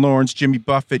 Martin Lawrence, Jimmy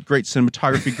Buffett, great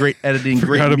cinematography, great editing,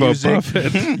 great Forgot about music.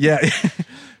 Buffett. Yeah.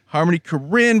 Harmony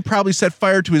Korine probably set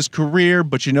fire to his career,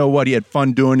 but you know what? He had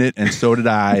fun doing it, and so did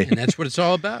I. And that's what it's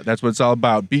all about. That's what it's all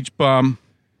about. Beach Bum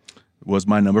was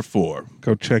my number 4.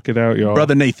 Go check it out, y'all.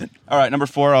 Brother Nathan. All right, number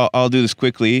 4. I'll do this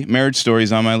quickly. Marriage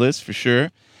Story's on my list for sure.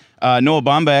 Noah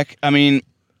Baumbach. I mean,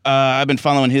 I've been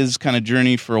following his kind of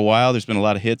journey for a while. There's been a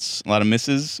lot of hits, a lot of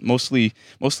misses, mostly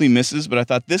misses. But I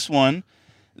thought this one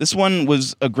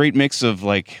was a great mix of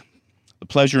like the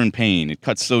pleasure and pain. It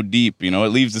cuts so deep, it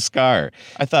leaves a scar.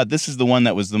 I thought this is the one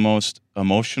that was the most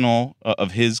emotional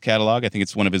of his catalog. I think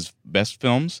it's one of his best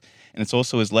films, and it's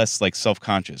also his less like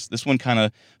self-conscious. This one kind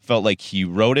of felt like he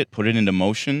wrote it, put it into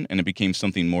motion, and it became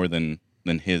something more than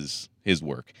his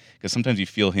work. Because sometimes you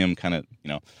feel him kind of,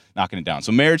 knocking it down.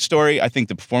 So Marriage Story, I think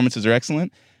the performances are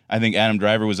excellent. I think Adam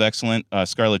Driver was excellent.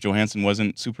 Scarlett Johansson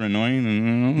wasn't super annoying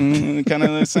and kind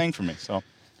of sang for me. So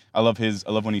I love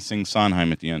when he sings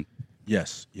Sondheim at the end.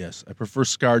 Yes. I prefer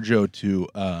ScarJo to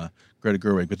Greta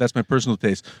Gerwig, but that's my personal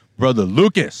taste. Brother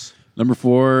Lucas. Number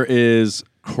 4 is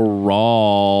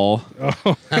Crawl.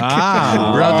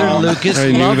 Brother Lucas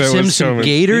I knew loves that him was some coming.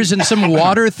 gators and some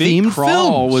water-themed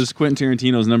Crawl films. was Quentin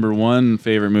Tarantino's number 1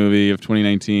 favorite movie of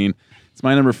 2019. It's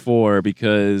my number 4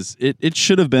 because it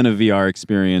should have been a VR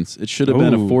experience. It should have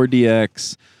been a Ooh.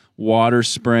 4DX, water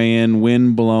spraying,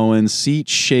 wind blowing, seat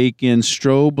shaking,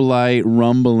 strobe light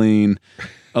rumbling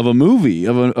of a movie,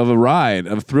 of a ride,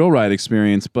 of a thrill ride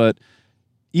experience. But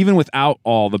even without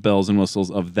all the bells and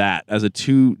whistles of that, as a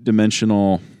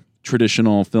 2-dimensional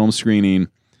traditional film screening,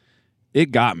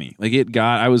 it got me.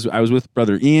 I was with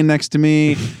brother Ian next to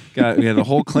me. We had the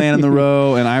whole clan in the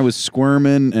row, and I was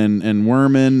squirming and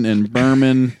worming and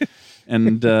burming,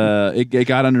 and it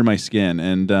got under my skin.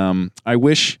 And I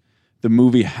wish the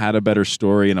movie had a better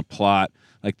story and a plot,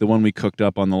 like the one we cooked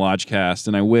up on the Lodgecast.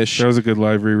 And I wish That was a good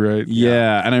live rewrite.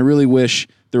 yeah, and I really wish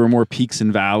there were more peaks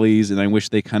and valleys, and I wish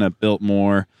they kind of built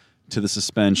more to the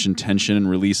suspense and tension and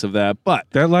release of that. But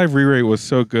That live rewrite was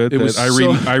so good It that was I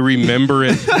so- remember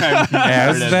it as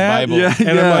that. Bible. Yeah.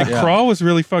 And I'm like, Crawl was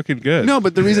really fucking good. no,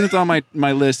 but the reason it's on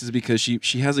my list is because she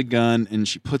has a gun and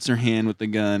she puts her hand with the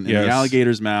gun in Yes. the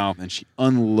alligator's mouth and she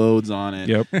unloads on it.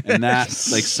 Yep. And that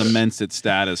like cements its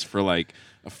status for like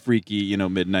a freaky,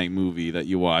 midnight movie that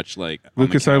you watch like on the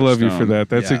Lucas, I couch love you for stoned. that.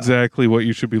 That's Yeah. exactly what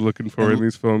you should be looking for And- in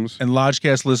these films. And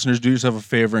Lodgecast listeners, do yourself a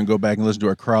favor and go back and listen to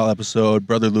our Crawl episode.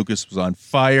 Brother Lucas was on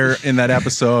fire in that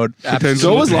episode.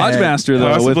 So was Lodgemaster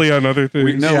though. Possibly with- on other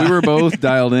things. we were both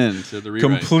dialed in to the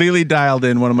rewrite. Completely dialed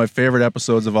in. One of my favorite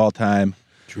episodes of all time.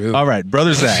 True. All right,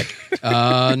 Brother Zach.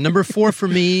 Number 4 for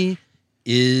me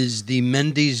is the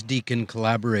Mendes Deacon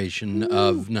collaboration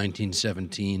of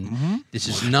 1917. This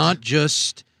is not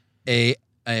just a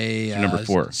number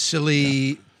 4.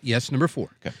 silly. Yes, number 4.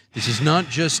 Okay. This is not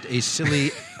just a silly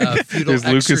feudal There's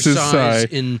Lucas's exercise sigh.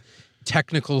 in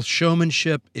technical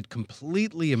showmanship. It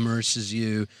completely immerses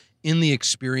you in the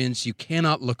experience. You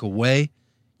cannot look away.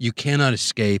 You cannot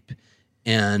escape.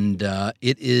 And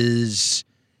it is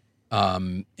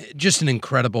just an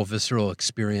incredible visceral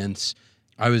experience.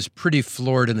 I was pretty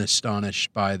floored and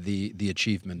astonished by the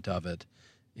achievement of it.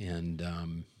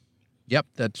 And yep,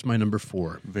 that's my number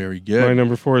 4. Very My good.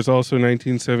 number 4 is also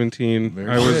 1917. Very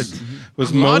I was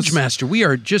Lodge most Master,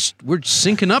 we're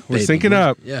syncing up, we're baby. syncing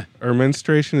up. Yeah, Our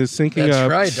menstruation is syncing that's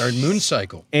up. right. Our moon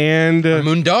cycle, And our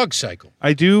moon dog cycle.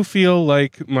 I do feel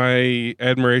like my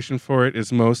admiration for it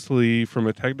is mostly from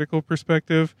a technical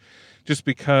perspective, just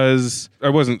because I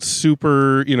wasn't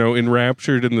super,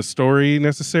 enraptured in the story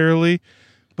necessarily.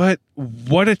 But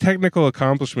what a technical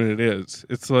accomplishment it is.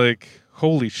 It's like,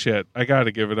 holy shit, I got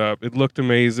to give it up. It looked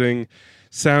amazing,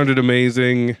 sounded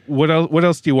amazing. What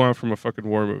else do you want from a fucking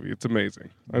war movie? It's amazing.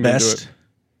 I'm Best into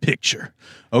picture.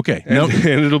 Okay. it. And,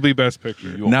 and it'll be best picture.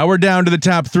 Now we're down to the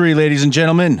top 3, ladies and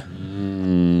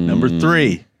gentlemen. Number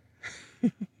 3,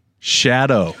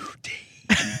 Shadow.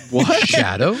 What?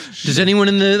 Shadow. Does anyone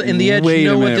in the edge Wait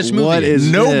a know what minute, this movie what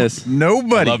is this?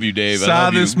 Nobody I love you, Dave. I saw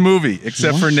love you. this movie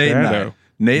except for Nate and I. Shadow.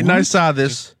 Nate and I saw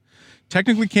this.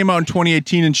 Technically came out in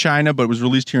 2018 in China, but it was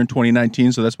released here in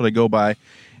 2019, so that's what I go by.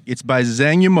 It's by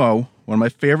Zhang Yimou, one of my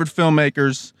favorite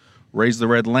filmmakers. Raise the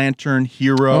Red Lantern,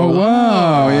 Hero, Oh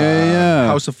wow! Yeah.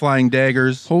 House of Flying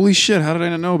Daggers. Holy shit! How did I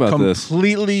not know about this?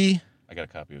 Completely I got a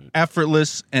copy of it.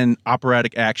 effortless and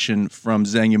operatic action from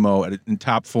Zhang Yimou in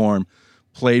top form.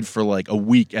 played for like a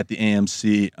week at the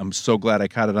AMC. I'm so glad I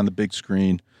caught it on the big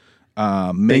screen.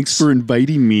 Thanks for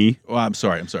inviting me. Oh, I'm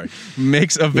sorry.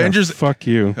 Makes Avengers. Yeah, fuck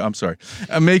you. I'm sorry.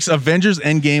 Makes Avengers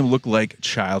Endgame look like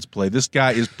Child's Play. This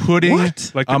guy is putting Like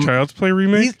the Child's Play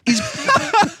remake? He's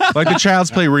like the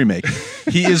Child's Play remake.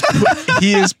 He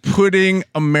is putting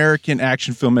American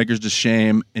action filmmakers to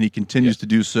shame, and he continues to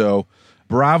do so.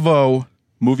 Bravo,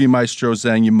 movie maestro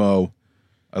Zhang Yimou.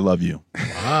 I love you,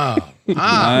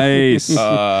 Nice.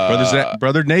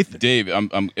 brother Nathan. Dave, I'm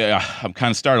kind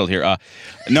of startled here.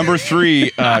 Number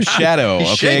 3, Shadow.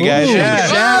 Okay, guys.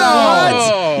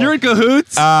 What? You're in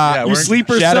cahoots? You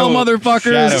sleeper cell motherfuckers.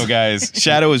 Shadow, guys.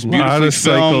 Shadow is Lot beautifully of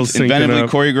cycles filmed, syncing inventively up.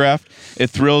 choreographed. It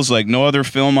thrills like no other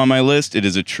film on my list. It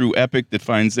is a true epic that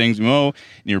finds Zhang Yimou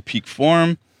near peak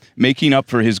form, making up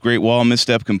for his Great Wall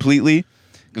misstep completely.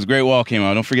 Because Great Wall came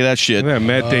out. Don't forget that shit. Yeah,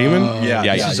 Matt Damon? Yeah,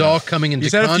 This is all coming into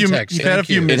context. He's had a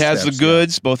few It has the missteps,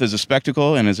 goods, both as a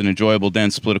spectacle and as an enjoyable,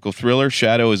 dense political thriller.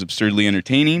 Shadow is absurdly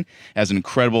entertaining, has an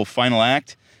incredible final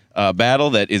act battle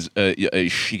that is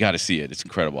you got to see it. It's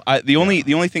incredible. The only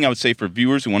thing I would say for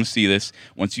viewers who want to see this,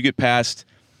 once you get past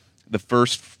the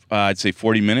first, I'd say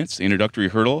 40 minutes, the introductory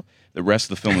hurdle, the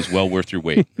rest of the film is well worth your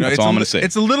wait. That's all I'm going to say.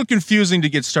 It's a little confusing to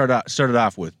get started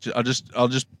off with. I'll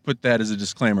just put that as a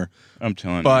disclaimer. I'm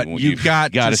telling But you, you've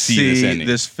got to see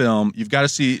this film. You've got to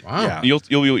see. Wow. Yeah.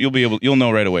 You'll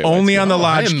know right away. Only on the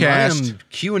I Lodgecast. am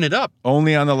queuing it up.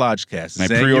 Only on the Lodgecast.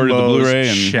 And I Zhang pre-ordered the Yimou's Blu-ray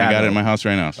and I got Shadow. it in my house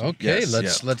right now. So. Okay,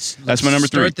 Yes, let's That's my number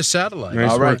 3. start the satellite.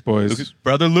 Nice All right. work, boys.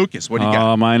 Brother Lucas, what do you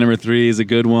got? My number 3 is a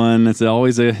good one. It's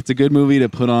a good movie to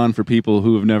put on for people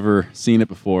who have never seen it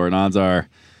before, and odds are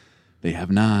they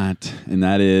have not. And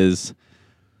that is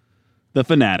The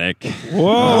Fanatic.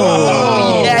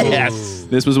 Whoa. Yes.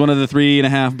 This was one of the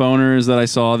 3.5 boners that I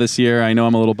saw this year. I know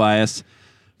I'm a little biased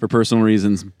for personal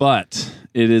reasons, but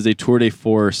it is a tour de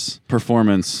force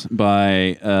performance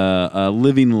by a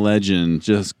living legend,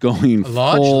 just going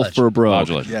lodge full legend. for broke. Lodge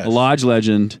legend. Yes. A lodge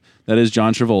legend. That is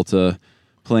John Travolta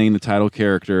playing the title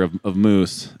character of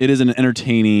Moose. It is an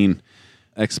entertaining,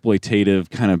 exploitative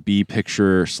kind of B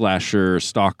picture, slasher,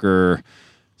 stalker,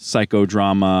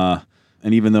 psychodrama.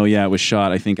 And even though, it was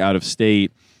shot, I think, out of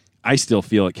state, I still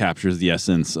feel it captures the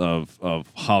essence of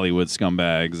Hollywood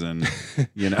scumbags and,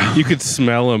 You could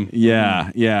smell them. yeah,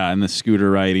 and the scooter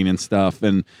riding and stuff.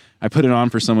 And I put it on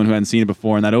for someone who hadn't seen it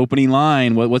before. And that opening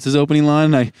line, what's his opening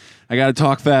line? I got to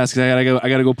talk fast because I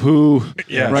gotta go poo.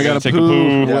 Yeah, or I gotta take a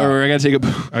poo. poo. Or I gotta take a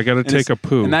poo. I got to take a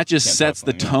poo. And that just sets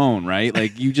the tone, right?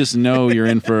 Like you just know you're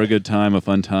in for a good time, a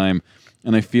fun time.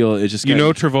 And I feel it just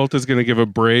Travolta's going to give a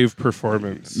brave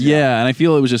performance. Yeah, and I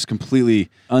feel it was just completely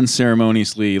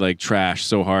unceremoniously like trash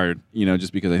so hard,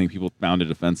 just because I think people found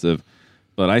it offensive.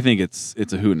 But I think it's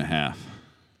a hoot and a half.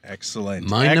 Excellent.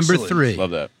 My number 3. Love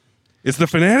that. It's The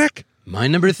Fanatic? My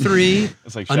number 3.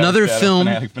 It's like Another film.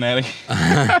 Fanatic.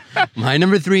 My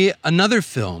number 3. Another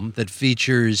film that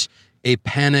features a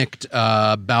panicked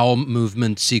bowel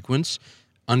movement sequence.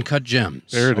 Uncut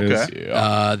Gems. There it is.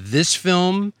 Okay. This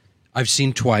film I've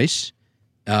seen twice.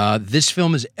 This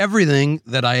film is everything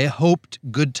that I hoped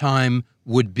Good Time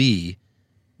would be.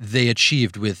 They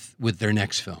achieved with their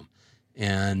next film,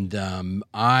 and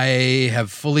I have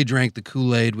fully drank the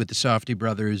Kool-Aid with the Safdie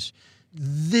brothers.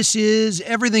 This is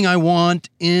everything I want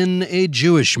in a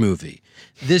Jewish movie.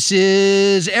 This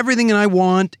is everything I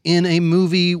want in a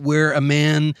movie where a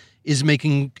man is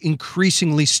making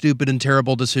increasingly stupid and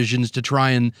terrible decisions to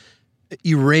try and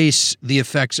erase the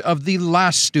effects of the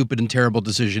last stupid and terrible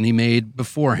decision he made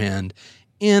beforehand.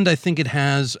 And I think it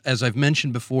has, as I've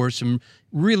mentioned before, some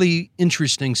really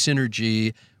interesting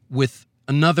synergy with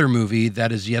another movie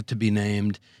that is yet to be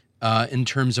named in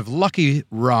terms of Lucky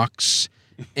Rocks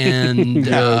and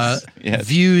Yes.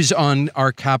 views on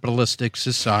our capitalistic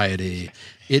society.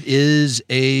 It is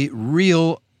a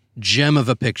real gem of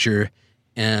a picture.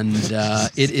 And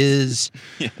it is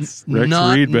Rex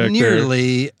not Reed back there.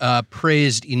 nearly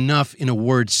praised enough in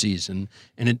awards season.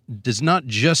 And it does not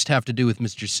just have to do with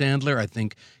Mr. Sandler. I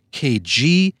think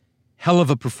KG, hell of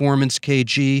a performance,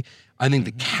 KG. I think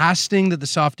the casting that the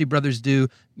Safdie brothers do,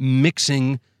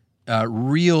 mixing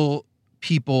real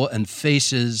people and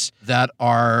faces that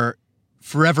are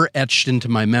forever etched into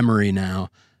my memory now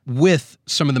with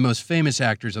some of the most famous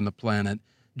actors on the planet.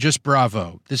 Just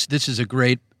bravo. This is a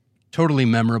great, totally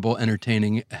memorable,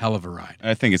 entertaining, hell of a ride.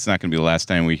 I think it's not going to be the last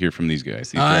time we hear from these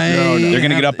guys. I They're going to have-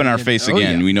 get up in our face oh,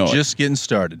 again. yeah. We know it. Just getting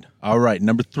started. All right,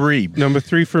 number 3. Number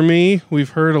 3 for me, we've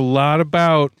heard a lot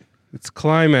about. It's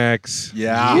Climax.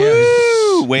 Yeah.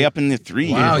 Woo! Way up in the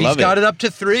 3. Wow, Love he's got it up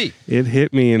to 3. It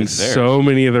hit me in It's there. so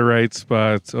many of the right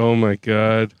spots. Oh my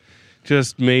God.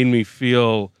 just made me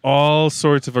feel all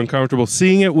sorts of uncomfortable.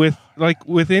 Seeing it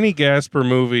with any Gasper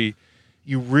movie,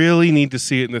 you really need to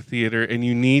see it in the theater, and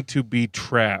you need to be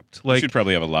trapped. We should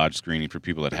probably have a lodge screening for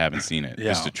people that haven't seen it,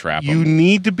 just to trap You them.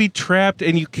 need to be trapped,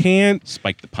 and you can't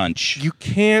Spike the punch. You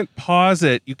can't pause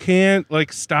it. You can't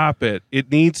stop it.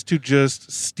 It needs to just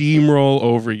steamroll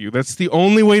over you. That's the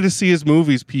only way to see his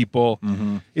movies, people.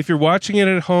 Mm-hmm. If you're watching it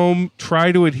at home,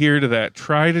 try to adhere to that.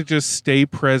 Try to just stay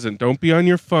present. Don't be on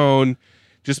your phone.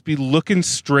 Just be looking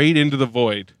straight into the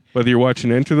void. Whether you're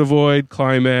watching Enter the Void,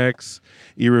 Climax,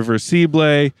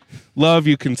 Irreversible, Love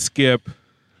you can skip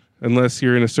unless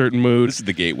you're in a certain mood. This is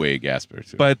the gateway Gasper.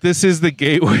 Too. But this is the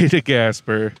gateway to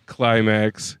Gasper,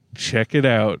 Climax. Check it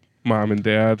out, Mom and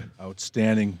Dad.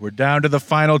 Outstanding. We're down to the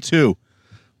final two.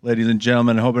 Ladies and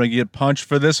gentlemen, I'm hoping I get punched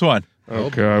for this one. Oh,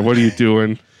 God. What are you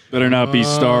doing? Better not be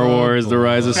Star Wars, The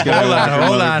Rise of Skywalker.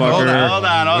 Hold on.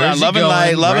 Where's he Love and going?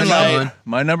 light, love Where's and he light. going?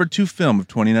 My number 2 film of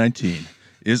 2019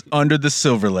 is Under the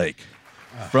Silver Lake.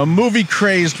 From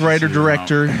movie-crazed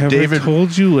writer-director Have I David...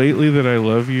 told you lately that I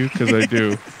love you? Because I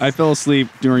do. I fell asleep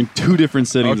during 2 different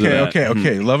sittings of that.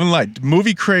 Okay. Love and Light.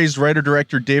 Movie-crazed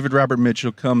writer-director David Robert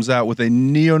Mitchell comes out with a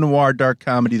neo-noir dark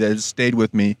comedy that has stayed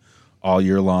with me all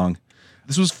year long.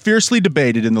 This was fiercely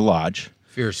debated in the Lodge.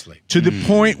 Fiercely. To the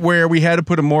point where we had to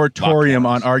put a moratorium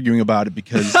on arguing about it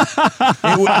because it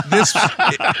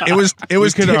was We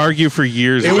could argue for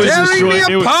years. It was Tearing me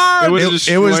apart! It was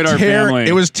destroyed our family.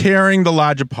 It was tearing the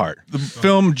Lodge apart. The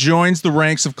film joins the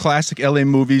ranks of classic LA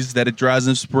movies that it draws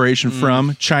inspiration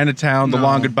from: Chinatown, The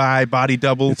Long Goodbye, Body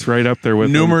Double. It's right up there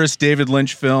with numerous David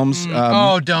Lynch films.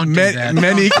 Don't do that.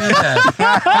 Many, Don't do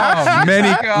that. many,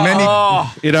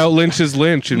 It out Lynch's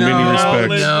Lynch in many respects.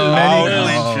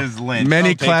 Lynch's Lynch. many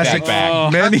Take that classic.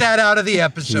 back. Many. Cut that out of the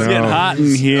episode. No. Hot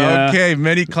in here. Okay,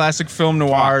 many classic film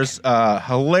noirs,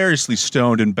 hilariously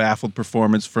stoned and baffled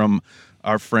performance from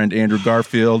our friend Andrew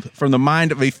Garfield, from the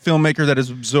mind of a filmmaker that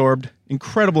has absorbed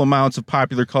incredible amounts of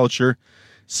popular culture,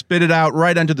 spit it out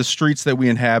right onto the streets that we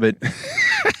inhabit.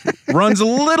 Runs a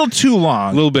little too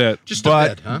long. A little bit. Just a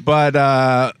bit, huh? But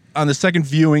on the second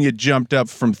viewing, it jumped up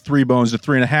from 3 bones to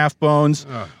 3.5 bones.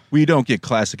 We don't get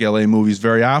classic LA movies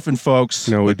very often, folks.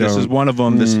 No, we but this don't. is one of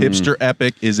them. This hipster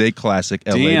epic is a classic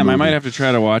LA movie. Damn, I might have to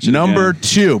try to watch it Number again.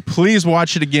 2, please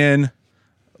watch it again,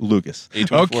 Lucas.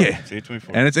 A24. Okay. It's A24.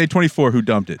 And it's A24 who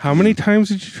dumped it. How many times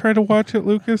did you try to watch it,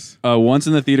 Lucas? Once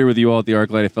in the theater with you all at the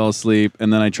ArcLight, I fell asleep,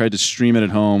 and then I tried to stream it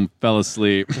at home, fell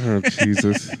asleep. Oh,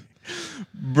 Jesus.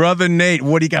 Brother Nate,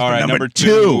 what do you got All for right, number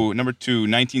 2? Number 2,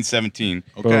 1917.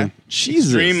 Okay. Boom.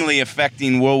 Jesus. Extremely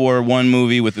affecting World War I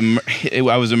movie.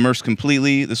 I was immersed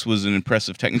completely. This was an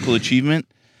impressive technical achievement.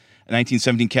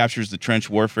 1917 captures the trench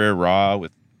warfare raw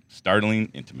with startling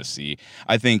intimacy.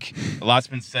 I think a lot's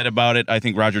been said about it. I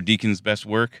think Roger Deakins' best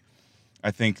work.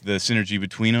 I think the synergy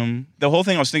between them. The whole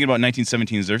thing I was thinking about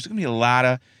 1917 is there's going to be a lot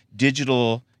of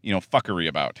digital, fuckery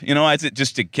about. It's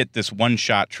just to get this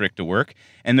one-shot trick to work,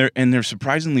 and there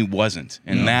surprisingly wasn't,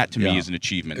 and that to me is an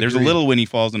achievement. There's a Agreed. little when he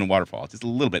falls in a waterfall, just a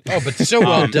little bit. Oh, but so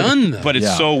well done, though. But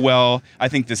it's so well. I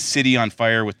think the city on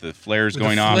fire with the flares With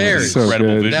going the on flares. was So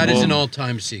incredible good. visual. That is an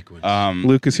all-time sequence.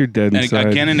 Lucas, you're dead And inside.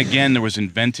 again and again, there was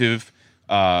inventive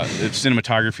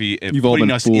cinematography You've all putting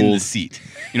been us in the fooled. seat.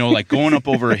 Like going up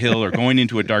over a hill or going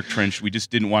into a dark trench. We just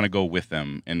didn't want to go with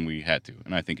them, and we had to.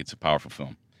 And I think it's a powerful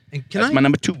film. And That's my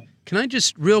number 2. Can I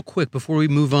just, real quick, before we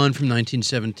move on from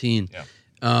 1917,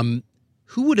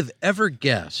 who would have ever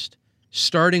guessed,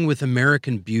 starting with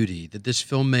American Beauty, that this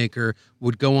filmmaker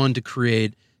would go on to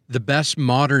create the best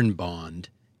modern Bond,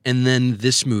 and then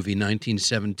this movie,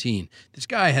 1917? This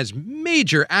guy has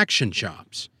major action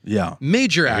chops. Yeah.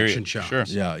 Major I hear action you. chops. Sure.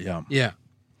 Yeah. Yeah.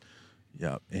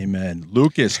 Amen.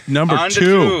 Lucas, number On to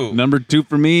 2. Number 2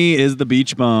 for me is The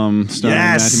Beach Bum, starring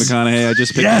Yes! Matthew McConaughey. I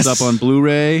just picked Yes! this up on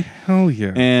Blu-ray, Hell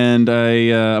yeah. and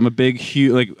I'm a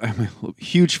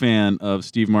huge fan of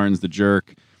Steve Martin's The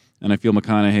Jerk, and I feel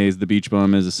McConaughey's The Beach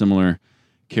Bum is a similar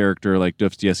character like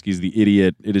Dostoevsky's The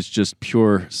Idiot. It is just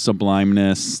pure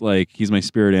sublimeness. Like, he's my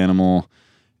spirit animal.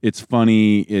 It's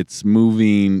funny. It's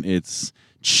moving. It's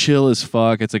chill as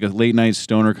fuck. It's like a late night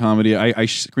stoner comedy. I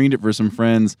screened it for some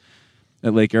friends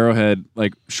at Lake Arrowhead,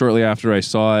 like shortly after I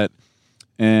saw it.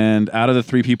 And out of the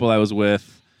 3 people I was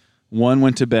with, one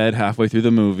went to bed halfway through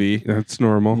the movie. That's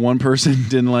normal. One person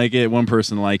didn't like it. One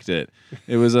person liked it.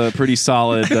 It was a pretty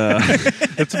solid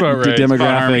That's about right.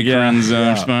 demographic. Yeah.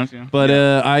 Response, yeah. But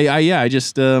I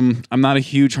just I'm not a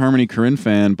huge Harmony Korine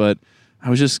fan, but I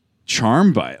was just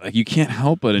charmed by it. Like, you can't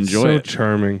help but enjoy so it.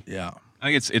 charming. Yeah. I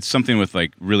think it's something with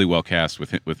like really well cast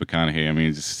with McConaughey. I mean,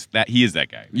 it's that he is that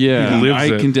guy. Yeah, He lives I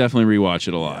it. can definitely rewatch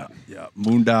it a lot. Yeah,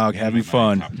 Moondog having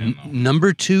fun.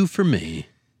 Number 2 for me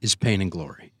is Pain and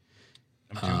Glory.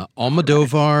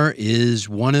 Almodovar is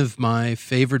one of my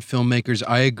favorite filmmakers.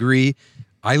 I agree.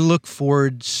 I look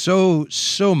forward so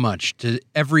much to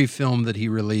every film that he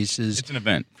releases. It's an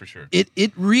event for sure.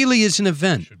 It really is an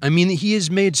event. I mean, he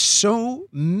has made so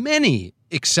many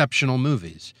exceptional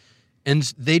movies, and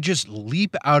they just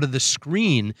leap out of the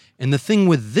screen. And the thing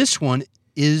with this one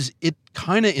is it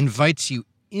kind of invites you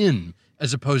in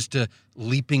as opposed to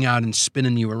leaping out and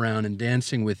spinning you around and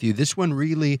dancing with you. This one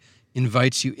really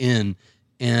invites you in,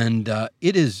 and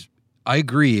it is. I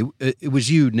agree. It was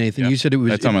you, Nathan. Yeah, You said it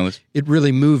was. that's on my list. It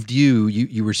really moved you.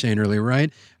 You were saying earlier,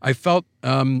 right? I felt,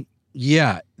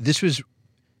 this was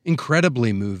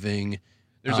incredibly moving.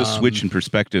 There's a switch in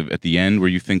perspective at the end where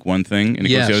you think one thing and it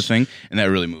goes the other Yes. thing, and that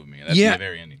really moved me. That's the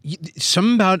very ending.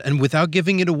 Something about, and without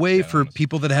giving it away for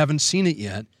people that haven't seen it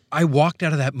yet, I walked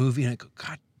out of that movie and I go,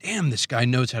 God damn, this guy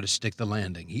knows how to stick the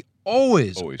landing. He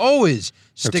always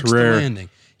sticks the rare. landing.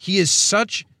 He is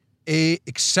such a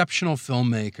exceptional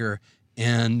filmmaker,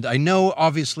 and I know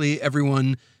obviously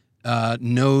everyone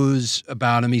knows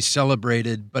about him. He's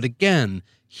celebrated, but again,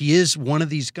 he is one of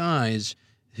these guys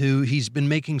who he's been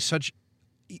making such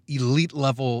elite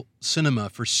level cinema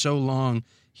for so long.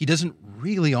 He doesn't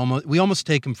really we almost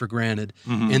take him for granted.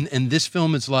 And this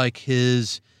film is like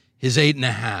his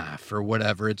 8.5 or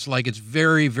whatever. It's like, it's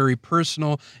very, very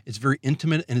personal. It's very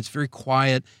intimate and it's very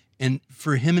quiet. And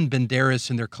for him and Banderas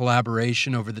and their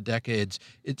collaboration over the decades,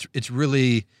 it's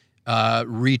really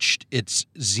reached its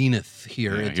zenith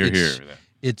here. Here.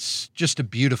 It's just a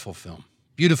beautiful film.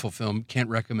 Beautiful film. Can't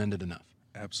recommend it enough.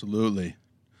 Absolutely.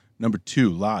 Number 2,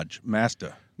 Lodge,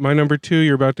 Master. My number 2,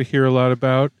 you're about to hear a lot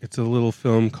about. It's a little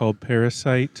film called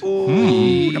Parasite.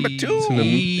 Number 2.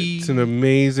 It's an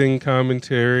amazing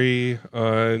commentary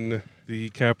on the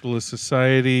capitalist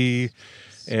society,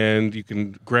 and you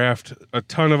can graft a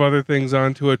ton of other things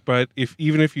onto it. But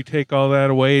even if you take all that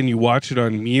away and you watch it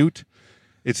on mute,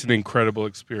 it's an incredible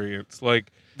experience.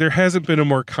 Like, there hasn't been a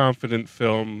more confident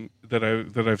film that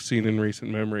I've seen in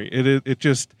recent memory. It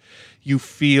just, you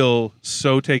feel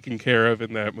so taken care of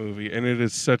in that movie, and it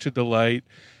is such a delight.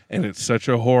 And it's such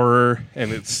a horror,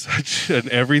 and it's such an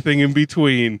everything in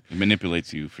between. It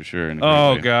manipulates you for sure. In a great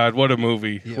Oh way. God, what a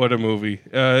movie! Yeah. What a movie!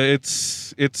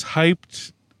 It's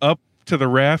hyped up to the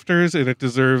rafters, and it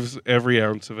deserves every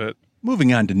ounce of it.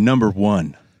 Moving on to number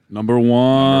 1. Number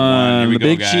one, Here we the go,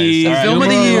 Big guys. Cheese, All right. Film of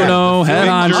the numero year. uno, head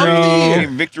honcho.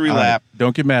 Victory All right, lap.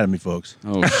 don't get mad at me, folks.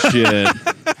 Oh shit,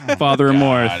 Father and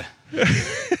Morth.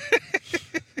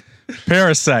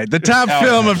 Parasite, the top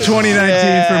film of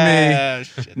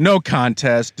 2019 for me. No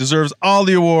contest. Deserves all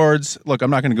the awards. Look, I'm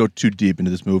not going to go too deep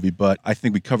into this movie, but I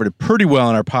think we covered it pretty well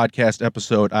in our podcast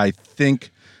episode. I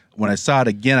think when I saw it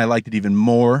again, I liked it even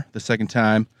more the second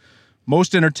time.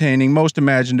 Most entertaining, most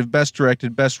imaginative, best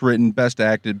directed, best written, best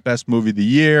acted, best movie of the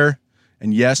year.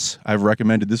 And yes, I've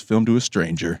recommended this film to a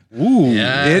stranger.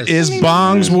 Yes. It is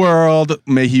Bong's World.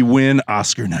 May he win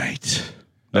Oscar night.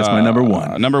 That's my number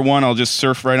 1. Number 1, I'll just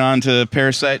surf right on to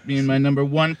Parasite being my number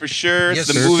 1 for sure. Yes, It's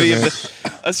the sir. movie of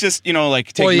the, let's just,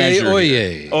 take Oye, measure. oye.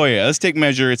 here. Oh yeah, let's take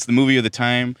measure. It's the movie of the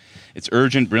time. It's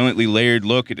urgent, brilliantly layered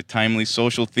look at the timely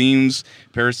social themes.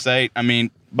 Parasite, I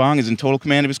mean, Bong is in total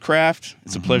command of his craft.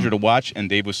 It's a pleasure to watch, and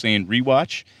Dave was saying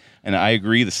rewatch, and I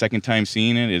agree. The second time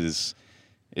seeing it is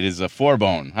a 4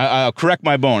 bone. I'll correct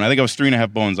my bone. I think I was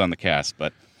 3.5 bones on the cast,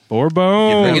 but 4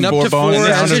 bones. Bringing up 4 to 4 bones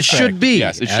as sound it effect. should be.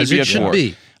 yes, it should As be it at should 4.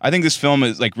 be. I think this film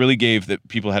is really gave that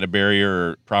people had a barrier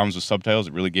or problems with subtitles.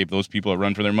 It really gave those people a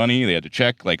run for their money. They had to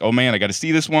check, like, oh man, I got to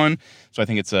see this one. So I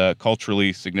think it's a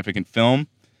culturally significant film,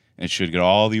 and it should get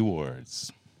all the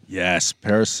awards. Yes, Moving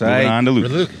Parasite. on to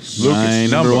Lucas. My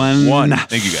number number one.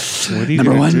 Thank you guys. What are you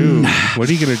Number gonna one. do? What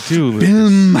are you gonna do? Lucas?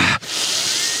 Boom.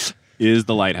 Is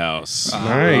The Lighthouse.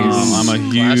 Nice. I'm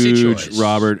a Classy huge choice.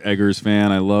 Robert Eggers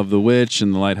fan. I love The Witch,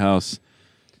 and The Lighthouse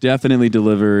definitely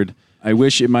delivered. I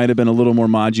wish it might have been a little more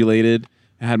modulated.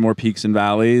 It had more peaks and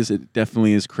valleys. It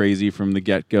definitely is crazy from the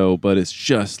get-go, but it's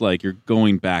just like you're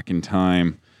going back in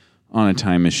time on a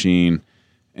time machine.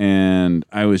 And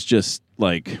I was just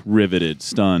like riveted,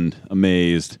 stunned,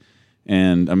 amazed.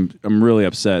 And I'm really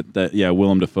upset that,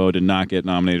 Willem Dafoe did not get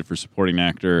nominated for supporting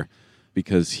actor,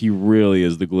 because he really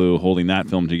is the glue holding that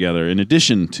film together. In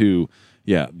addition to,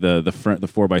 the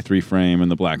 4:3 frame and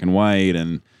the black and white,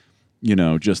 and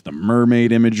just the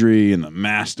mermaid imagery and the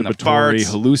masturbatory,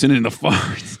 farts. hallucinating the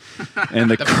farts,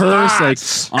 and the curse.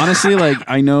 Like, honestly, like,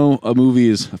 I know a movie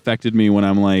has affected me when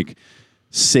I'm like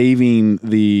saving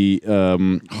the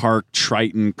Hark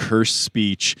Triton curse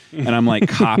speech, and I'm like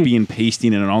copy and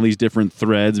pasting it on all these different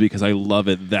threads because I love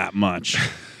it that much.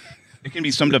 It can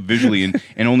be summed up visually in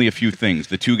only a few things: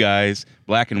 the two guys,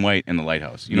 black and white, and the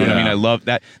lighthouse. You know what I mean? I love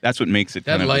that. That's what makes it.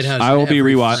 That kind lighthouse. Of I will be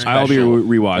every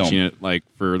rewatching film. it like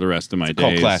for the rest of my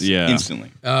called days. classic Yeah. instantly.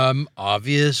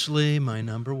 Obviously, my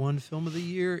number one film of the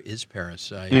year is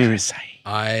Parasite.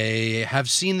 I have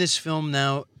seen this film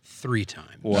now 3 times.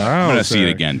 Wow. I'm gonna see it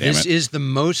Zach. again. Damn This it. is the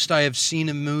most I have seen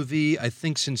a movie, I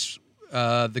think, since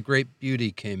The Great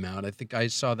Beauty came out. I think I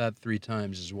saw that 3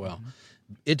 times as well.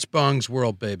 It's Bong's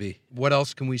world, baby. What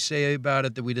else can we say about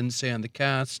it that we didn't say on the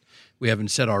cast? We haven't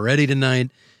said already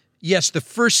tonight. Yes, the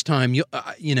first time,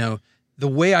 you know, the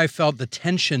way I felt the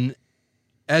tension,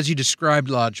 as you described,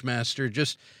 Lodge Master,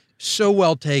 just so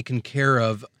well taken care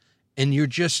of, and you're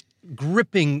just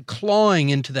gripping, clawing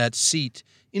into that seat,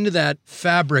 into that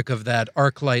fabric of that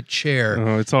ArcLight chair.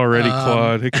 Oh, it's already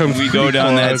clawed. It comes We go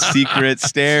down that clawed. secret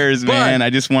stairs, man. I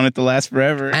just want it to last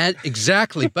forever.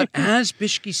 Exactly. But as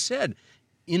Bishke said,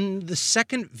 in the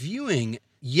second viewing,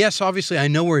 yes, obviously I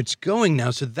know where it's going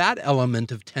now, so that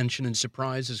element of tension and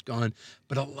surprise is gone.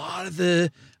 But a lot of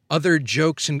the other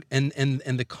jokes and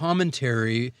the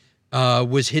commentary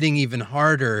was hitting even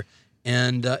harder.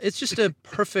 And it's just a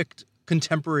perfect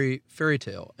contemporary fairy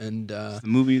tale. And The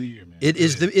movie of the year, man. it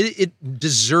is it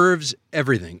deserves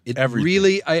everything. It Everything.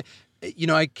 really, I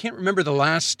can't remember the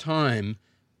last time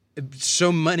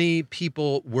so many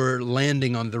people were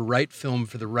landing on the right film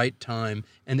for the right time,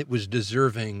 and it was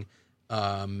deserving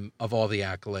of all the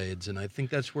accolades. And I think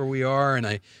that's where we are. And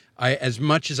I as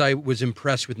much as I was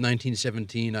impressed with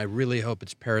 1917, I really hope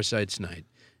it's Parasite's night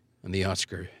on the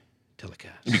Oscar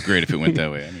telecast. It'd be great if it went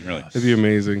that way. I mean, really. It'd be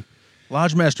amazing.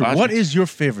 Lodge Master, Lodge what Master. is your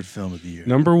favorite film of the year?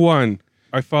 Number 1,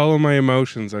 I follow my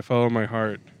emotions. I follow my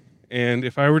heart. And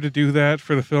if I were to do that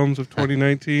for the films of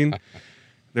 2019,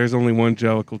 there's only one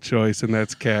Jellicle choice, and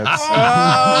that's Cats.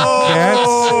 Cats.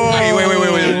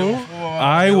 Wait.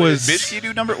 I was Bitch, you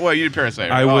do number. Well, you did Parasite.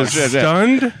 Right? I was shit.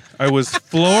 stunned. I was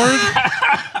floored.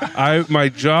 My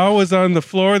jaw was on the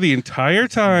floor the entire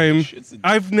time.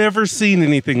 I've never seen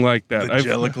anything like that. The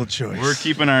Jellicle choice. We're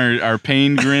keeping our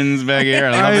pain grins back here.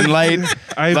 Our love and light.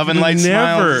 Love and light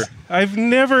smiles. I've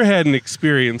never had an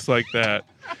experience like that.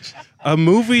 A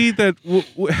movie that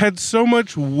had so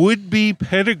much would-be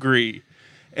pedigree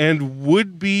and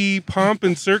would-be pomp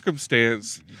and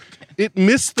circumstance. It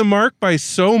missed the mark by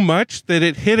so much that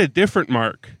it hit a different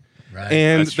mark. Right.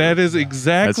 And That's true. that is That's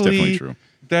exactly definitely true.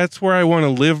 That's where I want to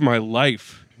live my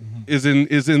life. Is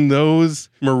in those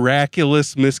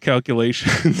miraculous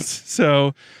miscalculations.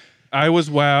 So I was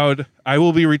wowed. I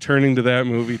will be returning to that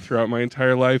movie throughout my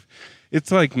entire life.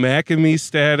 It's like Mac and Me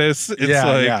status.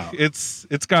 It's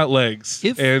it's got legs.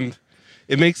 And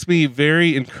it makes me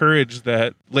very encouraged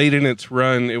that late in its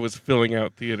run it was filling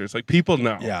out theaters. Like people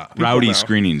know. Yeah. People Rowdy know.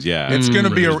 screenings. Yeah, It's gonna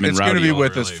be There's been it's gonna rowdy be all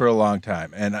with over. us for a long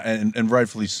time, and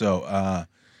rightfully so.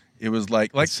 It was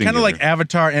like kind of singular. like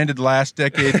Avatar ended last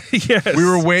decade. Yes. We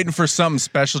were waiting for something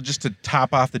special just to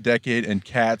top off the decade, and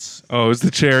Cats Oh, it was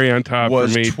the cherry on top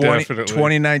was for me,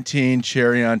 2019 definitely.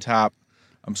 cherry on top.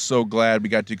 I'm so glad we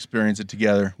got to experience it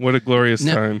together. What a glorious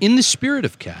Now, time. in the spirit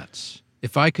of Cats,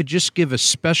 if I could just give a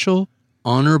special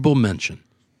honorable mention,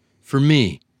 for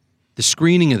me, the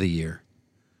screening of the year,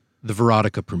 the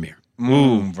Veronica premiere.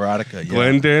 Veronica. Yeah.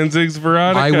 Glenn Danzig's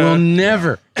Veronica. I will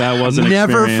never, That was an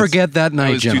never experience. forget that That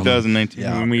night, was gentlemen. 2019.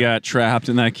 Yeah. When we got trapped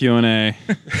in that Q&A.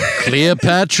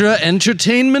 Cleopatra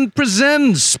Entertainment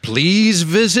presents. Please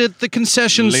visit the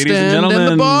concession Ladies stand and gentlemen,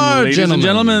 and the bar, ladies and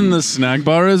gentlemen, the snack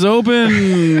bar is open.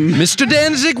 Mr.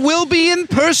 Danzig will be in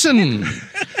person.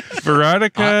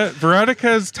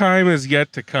 Veronica's time is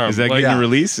yet to come. Is that Like, getting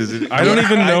released? Is it? I don't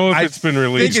even know if I it's been I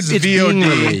released. think it's It's being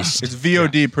VOD. released. It's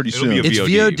VOD pretty It'll soon. be a It's VOD.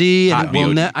 VOD, Hot and it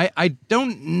will VOD. I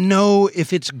don't know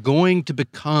if it's going to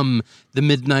become the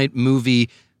midnight movie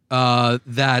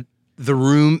that The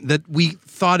Room that we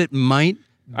thought it might.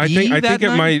 I be think that it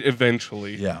night. might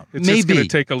eventually. Yeah. It's just going Maybe.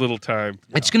 to take a little time.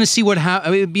 It's going to see what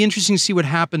happens. It'd be interesting to see what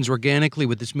happens organically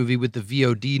with this movie, with the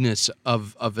VOD-ness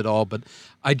of it all. But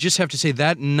I just have to say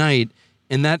that night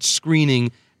and that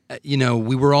screening,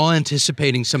 we were all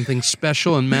anticipating something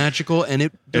special and magical, and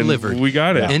it And delivered. we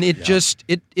got it. And it just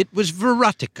it was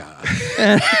Verotica.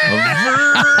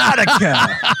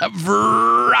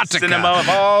 Verotica. Cinema of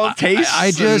all tastes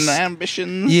I just- and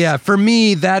ambitions. Yeah, for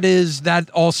me, that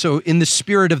also in the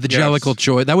spirit of the Yes. Jellicle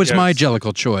choice. That was my Yes.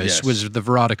 Jellicle choice. Yes. Was the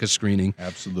Verotica screening.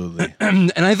 Absolutely.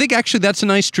 And I think actually that's a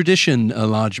nice tradition,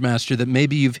 Lodge Master, that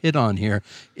maybe you've hit on here,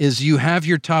 is you have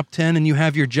your top 10 and you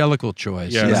have your Jellicle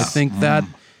choice. Yes. And I Yeah. think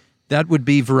that would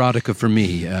be Veronica for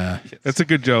me. That's a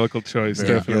good Jellicle choice.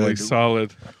 Very Definitely good.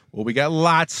 solid. Well, we got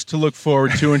lots to look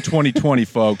forward to in 2020,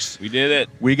 folks. We did it.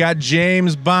 We got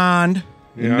James Bond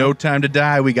in Yeah. No Time to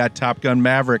Die. We got Top Gun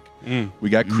Maverick. We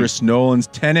got Chris Nolan's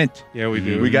Tenet. Yeah, we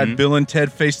do. We got Bill and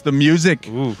Ted Face the Music.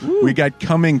 Ooh. We got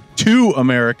Coming to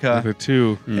America. The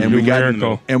two. And we got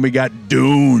Numerical.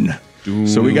 Dune.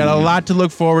 So we got a lot to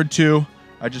look forward to.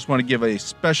 I just want to give a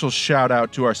special shout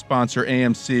out to our sponsor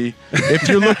AMC. If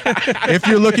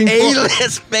you're looking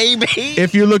A-list, baby.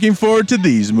 if you're looking forward to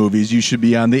these movies, you should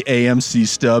be on the AMC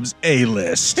Stubbs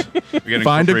A-list.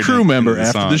 Find a crew member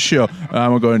after the show.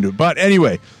 I'm going to do it. But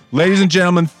anyway, ladies and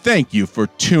gentlemen, thank you for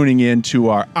tuning in to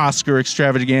our Oscar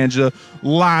extravaganza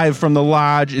live from the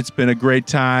lodge. It's been a great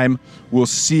time. We'll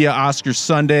see you Oscar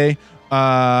Sunday.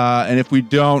 And if we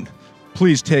don't,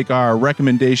 please take our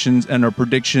recommendations and our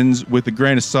predictions with a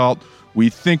grain of salt. We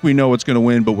think we know what's going to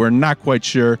win, but we're not quite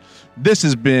sure. This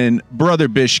has been Brother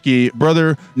Bishke.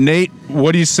 Brother Nate,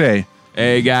 what do you say?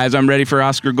 Hey guys, I'm ready for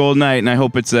Oscar Gold Night, and I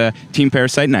hope it's a Team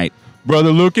Parasite night.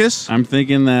 Brother Lucas? I'm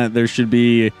thinking that there should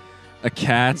be a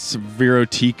Cats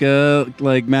Verotica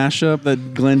like mashup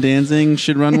that Glenn Danzig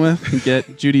should run with and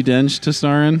get Judi Dench to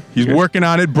star in. He's working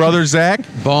on it. Brother Zach?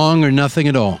 Bong or nothing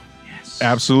at all.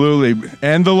 Absolutely.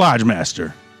 And the Lodge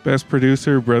Master. Best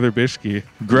producer, Brother Bishke.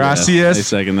 Gracias. Yes, I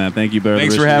second that. Thank you, brother.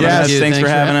 Thanks for having Yes. us. Thanks for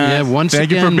having us. Yeah, once Thank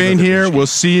you again, for being Brother here. Bishke. We'll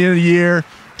see you in the year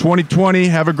 2020.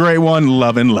 Have a great one.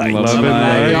 Love and light. Love Love and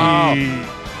and light. light.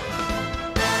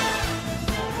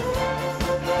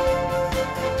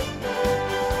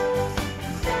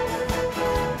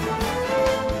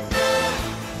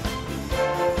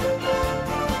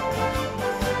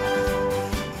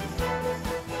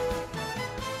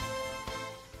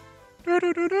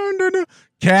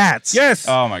 Cats. Yes.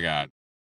 Oh my God.